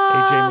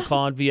 AJ McCall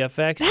on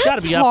VFX. He's got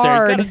to be up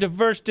there. He's got a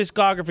diverse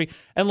discography.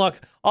 And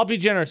look, I'll be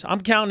generous. I'm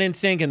counting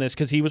NSYNC in this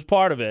because he was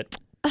part of it.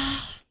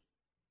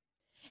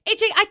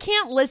 AJ, I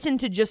can't listen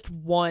to just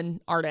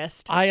one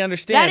artist. I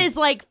understand. That is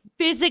like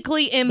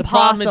physically impossible. The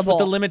problem is with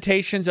the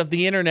limitations of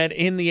the internet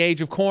in the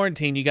age of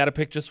quarantine, you got to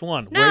pick just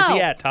one. No. Where's he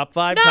at? Top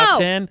 5, No. top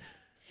 10?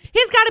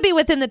 He's got to be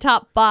within the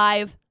top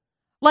 5.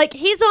 Like,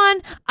 he's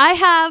on,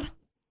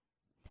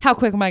 how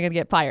quick am I going to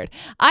get fired?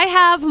 I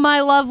have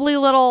my lovely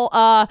little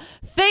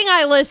thing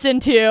I listen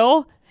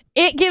to.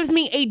 It gives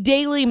me a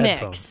daily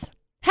mix.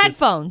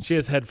 Headphones. She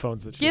has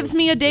headphones that she Gives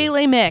me a listens to.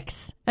 daily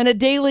mix and a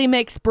daily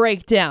mix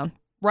breakdown,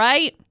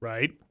 right?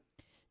 Right.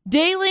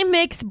 Daily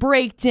mix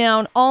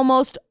breakdown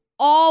almost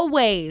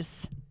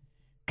always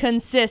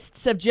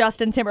consists of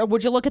Justin Timberlake.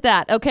 Would you look at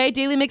that? Okay,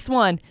 daily mix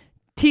 1,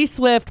 T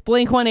Swift,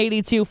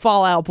 Blink-182,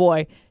 Fall Out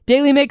Boy.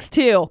 Daily mix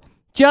 2,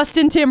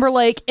 Justin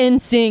Timberlake,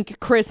 NSYNC,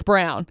 Chris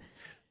Brown.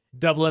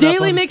 Doubling up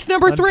Daily on- mix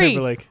number on 3,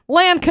 Timberlake.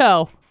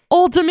 Lanco,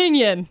 Old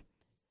Dominion.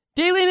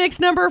 Daily mix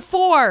number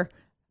 4,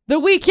 The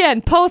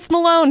Weeknd, Post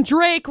Malone,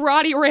 Drake,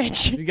 Roddy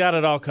Ricch. You got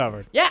it all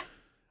covered. Yeah.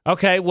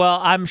 Okay, well,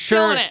 I'm sure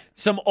Killing it.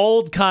 some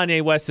old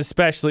Kanye West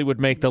especially would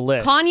make the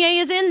list.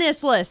 Kanye is in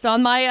this list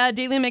on my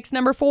daily mix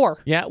number 4.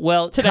 Yeah,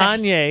 well, Today.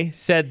 Kanye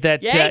said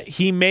that Yay.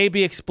 he may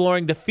be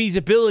exploring the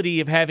feasibility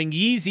of having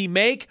Yeezy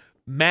make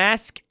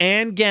masks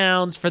and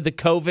gowns for the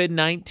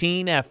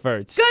COVID-19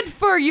 efforts. Good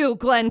for you,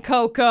 Glenn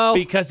Coco.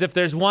 Because if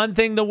there's one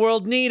thing the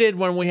world needed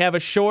when we have a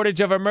shortage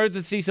of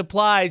emergency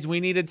supplies, we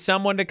needed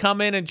someone to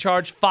come in and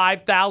charge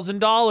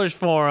 $5,000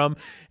 for them.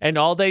 And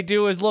all they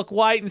do is look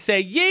white and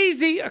say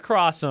Yeezy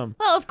across them.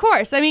 Well, of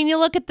course. I mean, you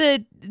look at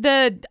the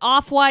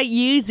off-white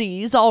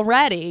Yeezys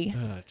already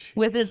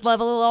with his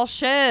lovely little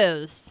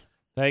shoes.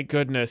 Thank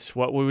goodness.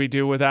 What would we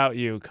do without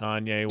you,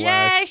 Kanye Yay,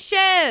 West?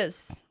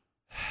 shoes.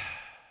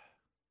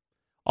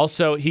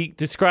 Also, he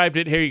described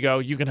it. Here you go.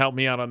 You can help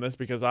me out on this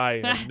because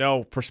I have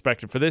no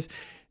perspective for this.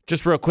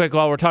 Just real quick,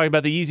 while we're talking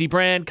about the Yeezy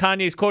brand,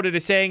 Kanye's quoted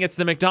as saying it's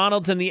the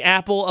McDonald's and the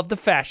Apple of the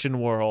fashion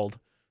world.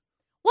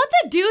 What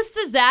the deuce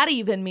does that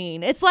even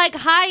mean? It's like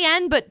high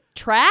end but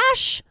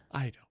trash?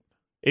 I don't.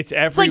 It's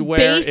everywhere.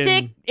 It's like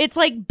basic. It's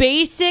like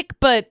basic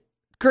but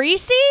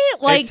greasy?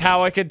 Like, it's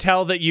how I could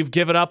tell that you've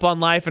given up on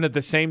life and at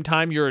the same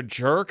time you're a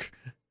jerk.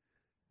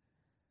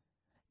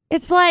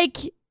 It's like,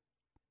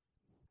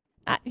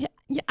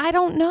 I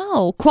don't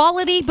know.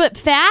 Quality but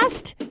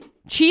fast?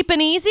 Cheap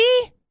and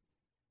easy?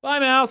 Bye,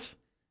 mouse.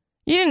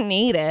 You didn't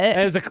need it.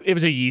 It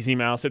was a Yeezy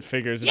mouse. It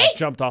figures. It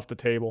jumped off the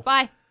table.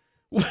 Bye.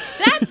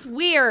 That's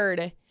weird.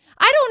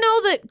 I don't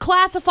know that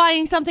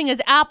classifying something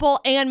as Apple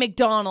and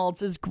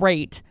McDonald's is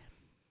great.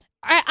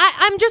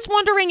 I'm just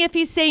wondering if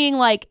he's saying,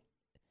 like,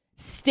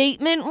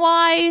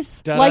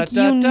 statement-wise, like,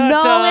 you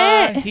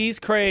know it. He's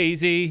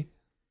crazy.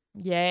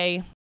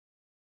 Yay.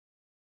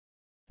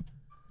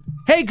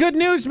 Hey, good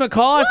news,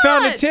 McCall. I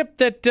found a tip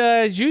that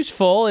is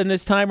useful in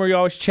this time where you're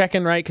always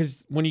checking, right?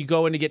 Because when you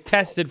go in to get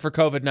tested for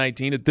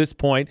COVID-19 at this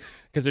point,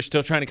 because they're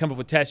still trying to come up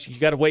with tests, you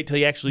got to wait till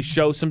you actually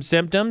show some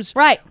symptoms.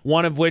 Right.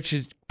 One of which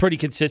is pretty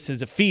consistent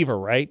as a fever,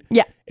 right?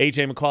 Yeah.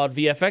 AJ McCall at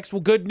VFX.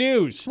 Well, good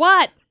news.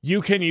 What?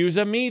 You can use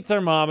a meat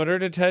thermometer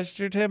to test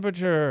your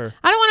temperature.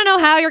 I don't want to know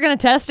how you're going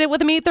to test it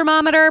with a meat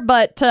thermometer,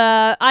 but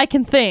I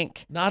can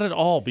think. Not at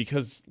all,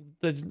 because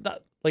there's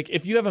not, like,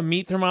 if you have a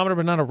meat thermometer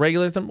but not a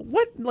regular thermometer,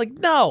 what? Like,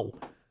 no.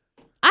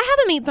 I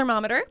have a meat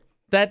thermometer.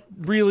 That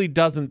really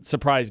doesn't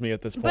surprise me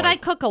at this point. But I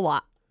cook a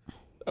lot.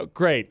 Oh,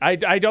 great. I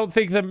don't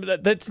think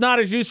that's not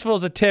as useful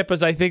as a tip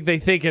as I think they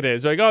think it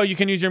is. Like, oh, you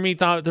can use your meat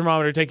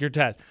thermometer to take your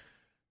test.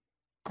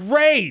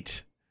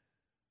 Great.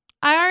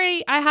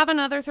 I have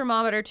another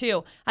thermometer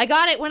too. I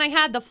got it when I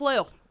had the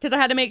flu because I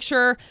had to make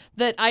sure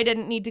that I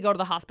didn't need to go to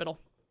the hospital.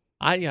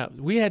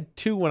 We had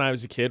two when I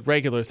was a kid,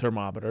 regular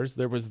thermometers.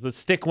 There was the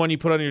stick one you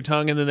put on your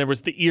tongue, and then there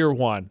was the ear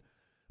one,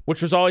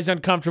 which was always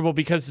uncomfortable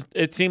because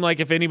it seemed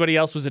like if anybody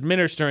else was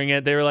administering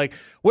it, they were like,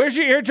 "Where's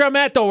your eardrum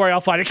at? Don't worry,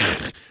 I'll find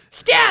it."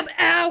 Stab!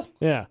 Ow!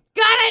 Yeah.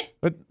 Got it!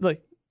 But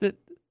like,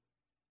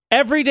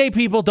 everyday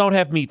people don't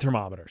have meat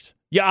thermometers.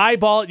 You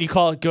eyeball it, you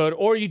call it good,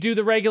 or you do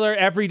the regular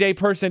everyday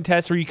person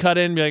test where you cut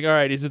in and be like, all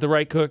right, is it the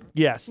right cook?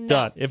 Yes, No.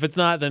 done. If it's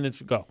not, then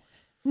it's go.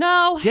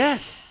 No.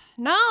 Yes.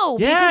 No.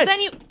 Yes.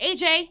 Because then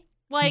AJ,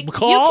 like,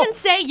 McCall? you can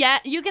say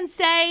you can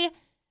say,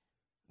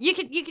 you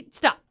can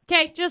stop.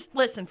 Okay, just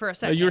listen for a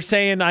second. You were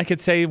saying I could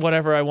say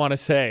whatever I want to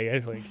say. I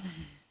think.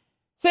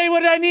 Say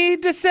what I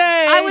need to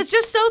say. I was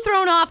just so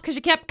thrown off because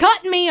you kept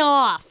cutting me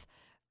off.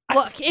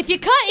 Look, if you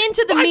cut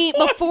into the meat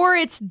before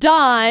it's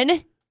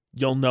done,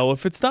 you'll know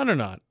if it's done or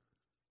not.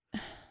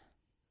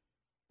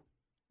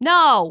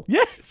 No.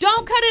 Yes.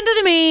 Don't cut into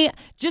the meat.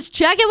 Just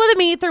check it with a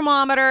meat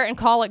thermometer and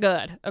call it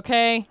good,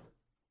 okay?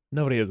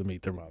 Nobody has a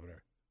meat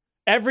thermometer.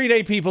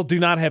 Everyday people do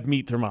not have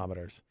meat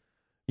thermometers.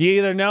 You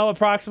either know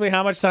approximately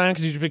how much time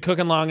because you've been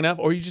cooking long enough,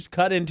 or you just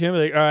cut into them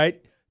like, all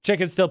right,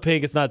 chicken's still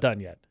pink. It's not done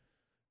yet.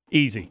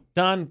 Easy.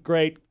 Done.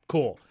 Great.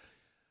 Cool.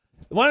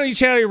 Why don't you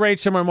channel your rage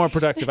somewhere more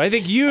productive? I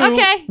think you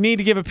need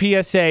to give a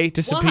PSA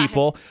to some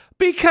people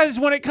because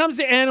when it comes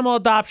to animal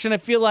adoption, I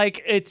feel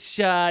like it's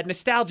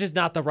nostalgia is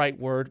not the right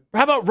word.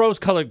 How about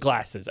rose-colored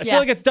glasses? I feel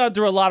like it's done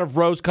through a lot of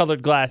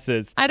rose-colored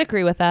glasses. I'd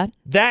agree with that.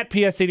 That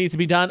PSA needs to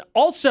be done.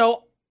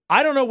 Also,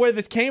 I don't know where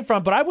this came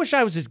from, but I wish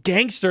I was as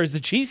gangster as the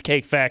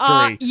Cheesecake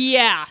Factory.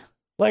 Yeah.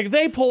 Like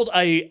they pulled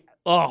a.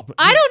 Oh,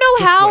 I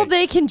don't know how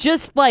they can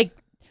just like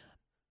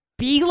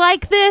be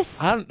like this.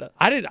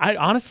 I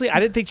honestly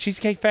didn't think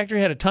Cheesecake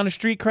Factory had a ton of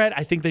street cred.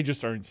 I think they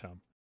just earned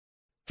some.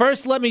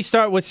 First, let me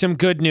start with some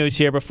good news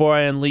here before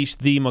I unleash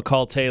the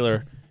McCall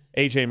Taylor,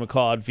 AJ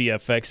McCall at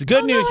VFX. The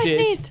good news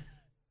is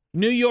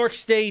New York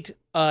State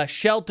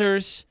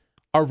shelters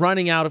are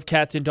running out of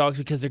cats and dogs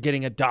because they're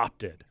getting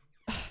adopted.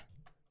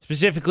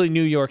 Specifically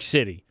New York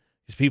City.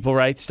 These people,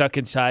 right, stuck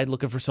inside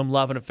looking for some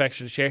love and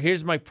affection to share.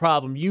 Here's my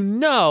problem.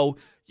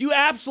 You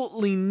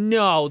absolutely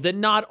know that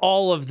not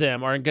all of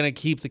them are going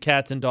to keep the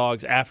cats and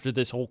dogs after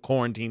this whole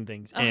quarantine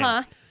thing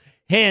ends.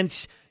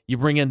 Hence, you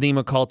bring in the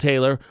McCall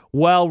Taylor,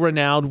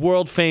 well-renowned,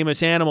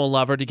 world-famous animal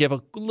lover, to give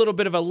a little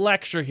bit of a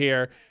lecture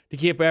here to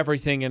keep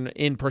everything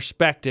in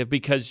perspective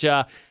because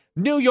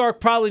New York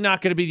probably not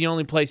going to be the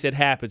only place it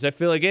happens. I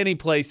feel like any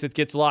place that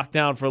gets locked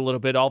down for a little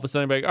bit, all of a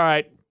sudden, like, all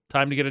right,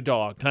 time to get a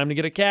dog, time to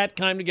get a cat,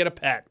 time to get a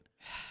pet.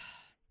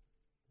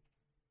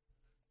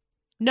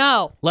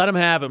 No. Let them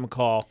have it,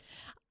 McCall.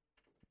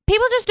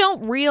 People just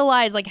don't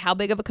realize like how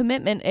big of a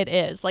commitment it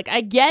is. Like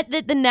I get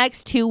that the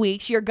next 2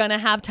 weeks you're going to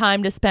have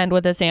time to spend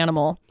with this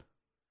animal.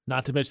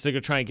 Not to mention they're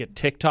going to try and get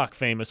TikTok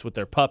famous with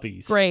their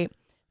puppies. Great.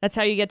 That's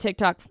how you get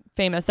TikTok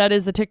famous. That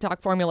is the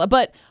TikTok formula.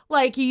 But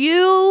like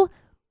you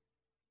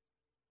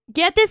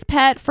get this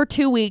pet for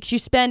 2 weeks. You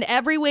spend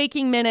every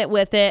waking minute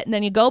with it. And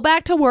then you go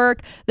back to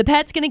work. The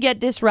pet's going to get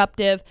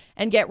disruptive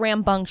and get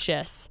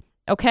rambunctious.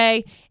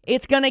 Okay?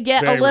 It's going to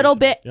get a little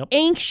bit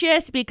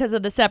anxious because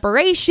of the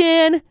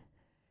separation.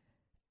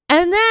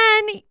 And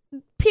then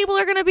people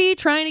are going to be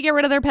trying to get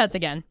rid of their pets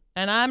again.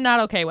 And I'm not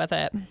okay with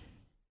it.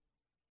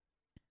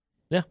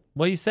 Yeah,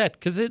 well, you said,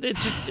 because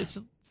it's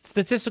a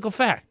statistical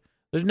fact.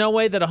 There's no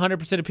way that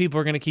 100% of people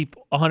are going to keep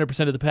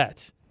 100% of the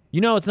pets.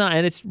 It's not,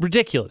 and it's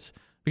ridiculous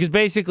because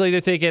basically they're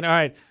thinking, all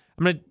right,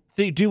 I'm going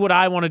to do what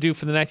I want to do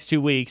for the next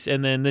 2 weeks,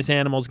 and then this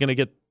animal's going to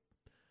get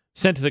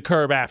sent to the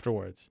curb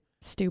afterwards.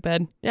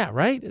 Stupid. Yeah,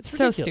 right? It's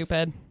so ridiculous.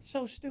 stupid.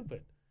 So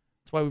stupid.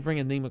 That's why we bring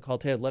in the McCall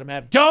Taylor. Let him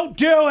have it. Don't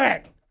do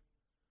it!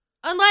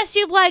 Unless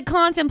you've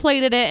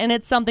contemplated it and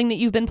it's something that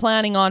you've been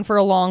planning on for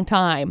a long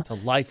time. It's a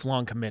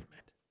lifelong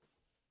commitment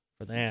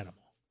for the animal.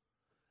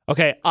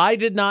 Okay, I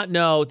did not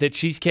know that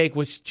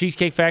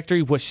Cheesecake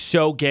Factory was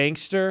so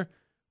gangster,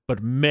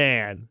 but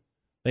man,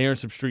 they earned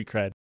some street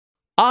cred.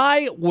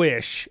 I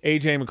wish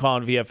AJ McCall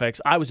and VFX,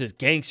 I was as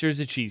gangster as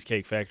the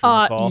Cheesecake Factory,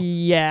 McCall.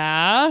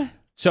 Yeah.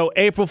 So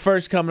April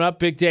 1st coming up,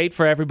 big date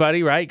for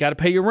everybody, right? Got to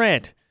pay your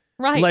rent.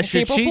 Right. Unless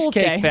you're April Fool's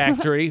Cheesecake Day.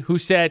 Factory, who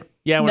said,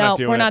 yeah, we're not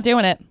doing it. No, we're not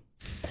doing it.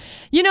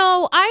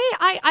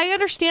 I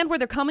understand where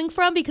they're coming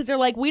from because they're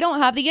like, we don't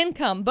have the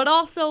income. But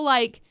also,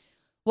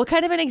 what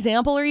kind of an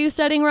example are you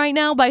setting right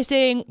now by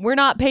saying we're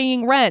not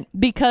paying rent?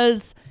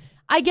 Because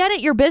I get it,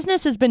 your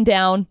business has been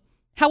down.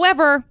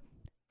 However,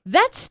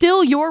 that's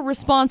still your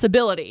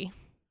responsibility.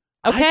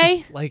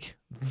 Okay? I just,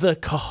 the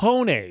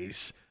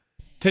cojones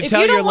to If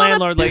tell you don't your wanna-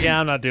 landlord, yeah,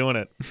 I'm not doing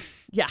it.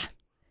 Yeah.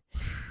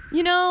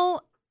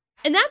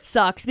 And that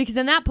sucks because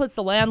then that puts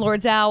the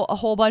landlords out a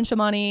whole bunch of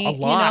money. A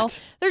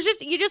lot.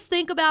 You just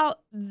think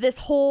about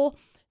the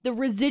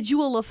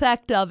residual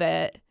effect of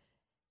it.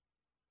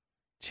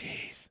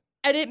 Jeez.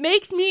 And it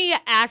makes me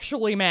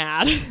actually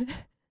mad.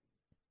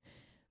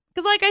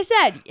 Because like I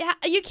said,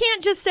 you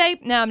can't just say,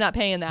 no, I'm not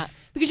paying that.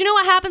 Because you know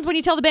what happens when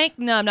you tell the bank,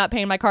 no, I'm not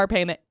paying my car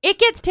payment. It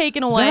gets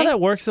taken away. Is that how that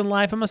works in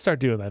life? I'm going to start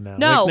doing that now.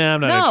 No.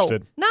 I'm not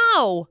interested.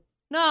 No.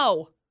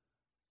 I'm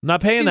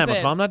not paying that,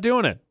 Stupid. McCall. I'm not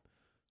doing it.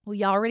 Well,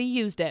 you already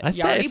used it.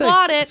 You I already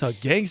bought it. It's a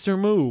gangster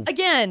move.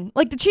 Again,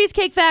 the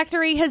Cheesecake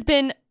Factory has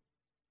been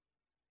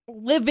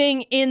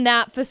living in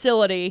that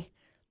facility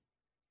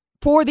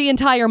for the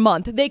entire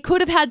month. They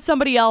could have had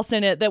somebody else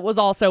in it that was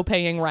also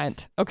paying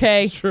rent,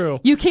 okay? It's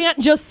true. You can't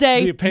just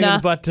say, It'd be a pain in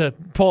the butt to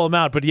pull them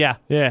out, but yeah.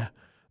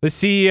 The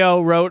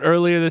CEO wrote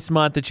earlier this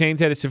month the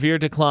chains had a severe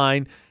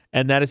decline,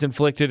 and that has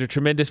inflicted a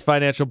tremendous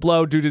financial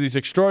blow. Due to these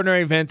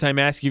extraordinary events, I'm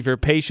asking for your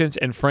patience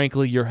and,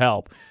 frankly, your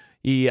help.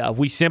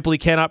 We simply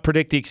cannot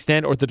predict the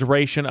extent or the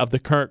duration of the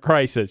current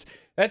crisis.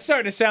 That's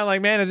starting to sound like,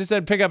 man, as I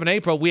said, pick up in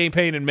April, we ain't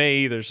paying in May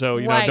either, so,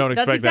 don't expect that.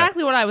 That's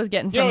exactly what I was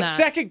getting from that.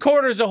 Second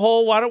quarter as a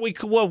whole, why don't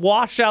we'll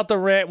wash out the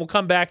rent, we'll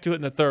come back to it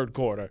in the third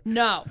quarter.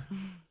 No.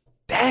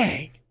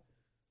 Dang.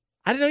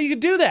 I didn't know you could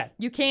do that.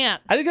 You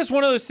can't. I think that's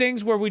one of those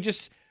things where we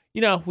just,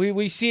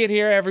 we see it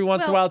here every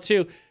once in a while,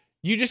 too.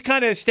 You just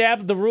kind of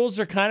the rules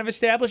are kind of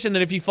established, and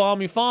then if you follow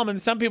them, you follow them,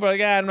 and some people are like,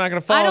 I'm not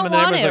going to follow them, and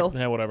then everybody's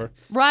like, whatever.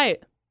 Right.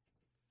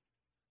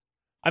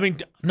 I mean,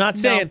 I'm not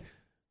saying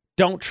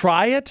don't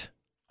try it.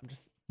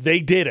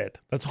 They did it.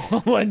 That's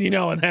all I'm letting you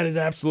know, and that is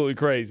absolutely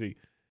crazy.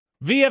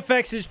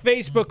 VFX's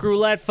Facebook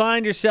roulette.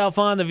 Find yourself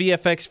on the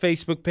VFX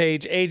Facebook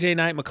page. AJ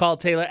Knight, McCall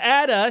Taylor.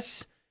 Add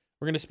us.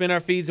 We're going to spin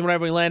our feeds, and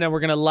whenever we land on, we're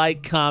going to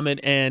like,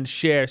 comment, and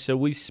share. So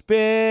we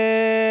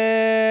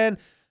spin.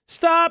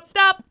 Stop.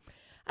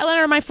 I let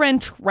her my friend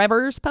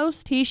Trevor's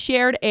post. He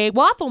shared a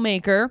waffle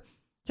maker.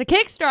 It's a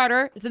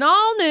Kickstarter. It's an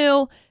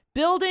all-new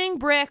building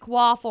brick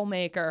waffle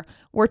maker.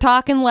 We're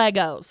talking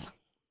Legos.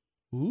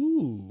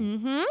 Ooh.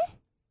 Mm-hmm.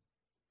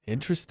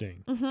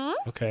 Interesting. Mm-hmm.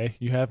 Okay,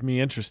 you have me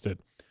interested.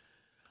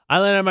 I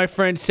landed on my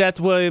friend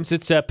Seth Williams.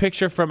 It's a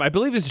picture from, I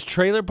believe this is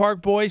Trailer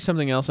Park Boys,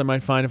 something else I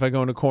might find if I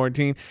go into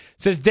quarantine. It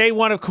says day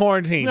 1 of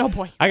quarantine. Oh,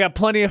 boy. I got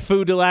plenty of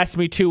food to last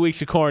me 2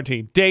 weeks of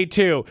quarantine. Day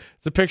 2,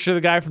 it's a picture of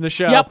the guy from the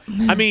show. Yep.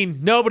 I mean,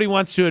 nobody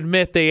wants to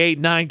admit they ate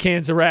 9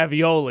 cans of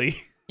ravioli.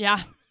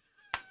 Yeah.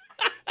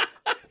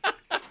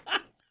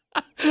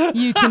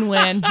 You can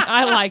win.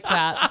 I like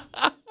that.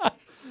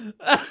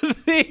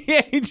 The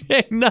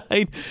AJ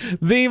Knight,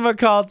 the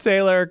McCall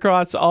Taylor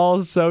across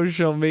all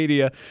social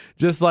media,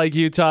 just like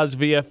Utah's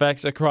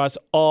VFX across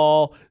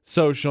all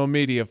social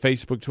media,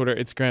 Facebook, Twitter,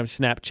 Instagram,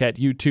 Snapchat,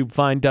 YouTube.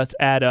 Find us,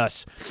 add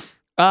us.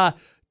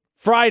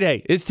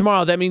 Friday is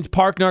tomorrow. That means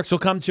Park Narcs will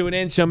come to an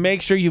end, so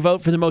make sure you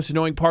vote for the most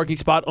annoying parking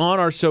spot on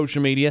our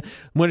social media.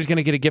 Winner's going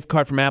to get a gift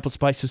card from Apple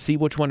Spice, so see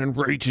which one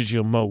enrages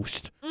you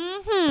most.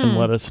 And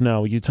let us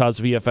know. Utah's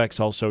VFX,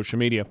 all social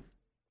media.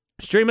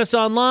 Stream us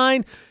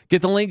online.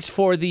 Get the links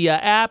for the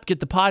app.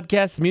 Get the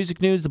podcast, the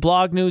music news, the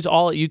blog news,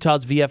 all at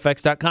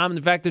utahsvfx.com. And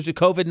in fact, there's a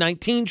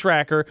COVID-19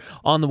 tracker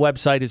on the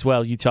website as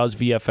well,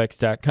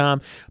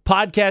 utahsvfx.com.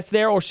 Podcast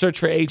there or search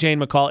for AJ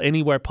and McCall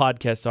anywhere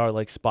podcasts are,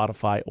 like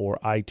Spotify or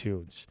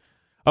iTunes.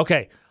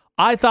 Okay,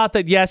 I thought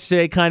that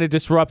yesterday kind of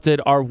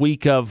disrupted our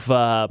week of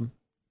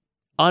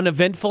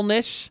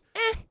uneventfulness.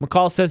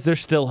 McCall says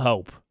there's still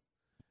hope.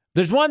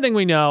 There's one thing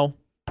we know.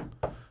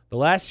 The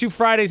last 2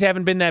 Fridays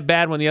haven't been that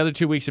bad when the other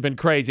 2 weeks have been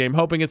crazy. I'm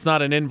hoping it's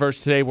not an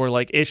inverse today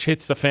where ish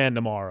hits the fan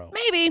tomorrow.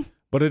 Maybe.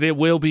 But it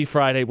will be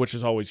Friday, which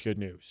is always good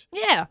news.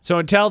 Yeah. So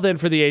until then,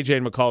 for the AJ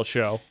and McCall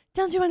Show.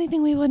 Don't do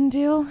anything we wouldn't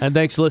do. And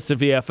thanks for listening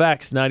to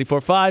VFX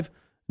 94.5,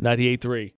 98.3.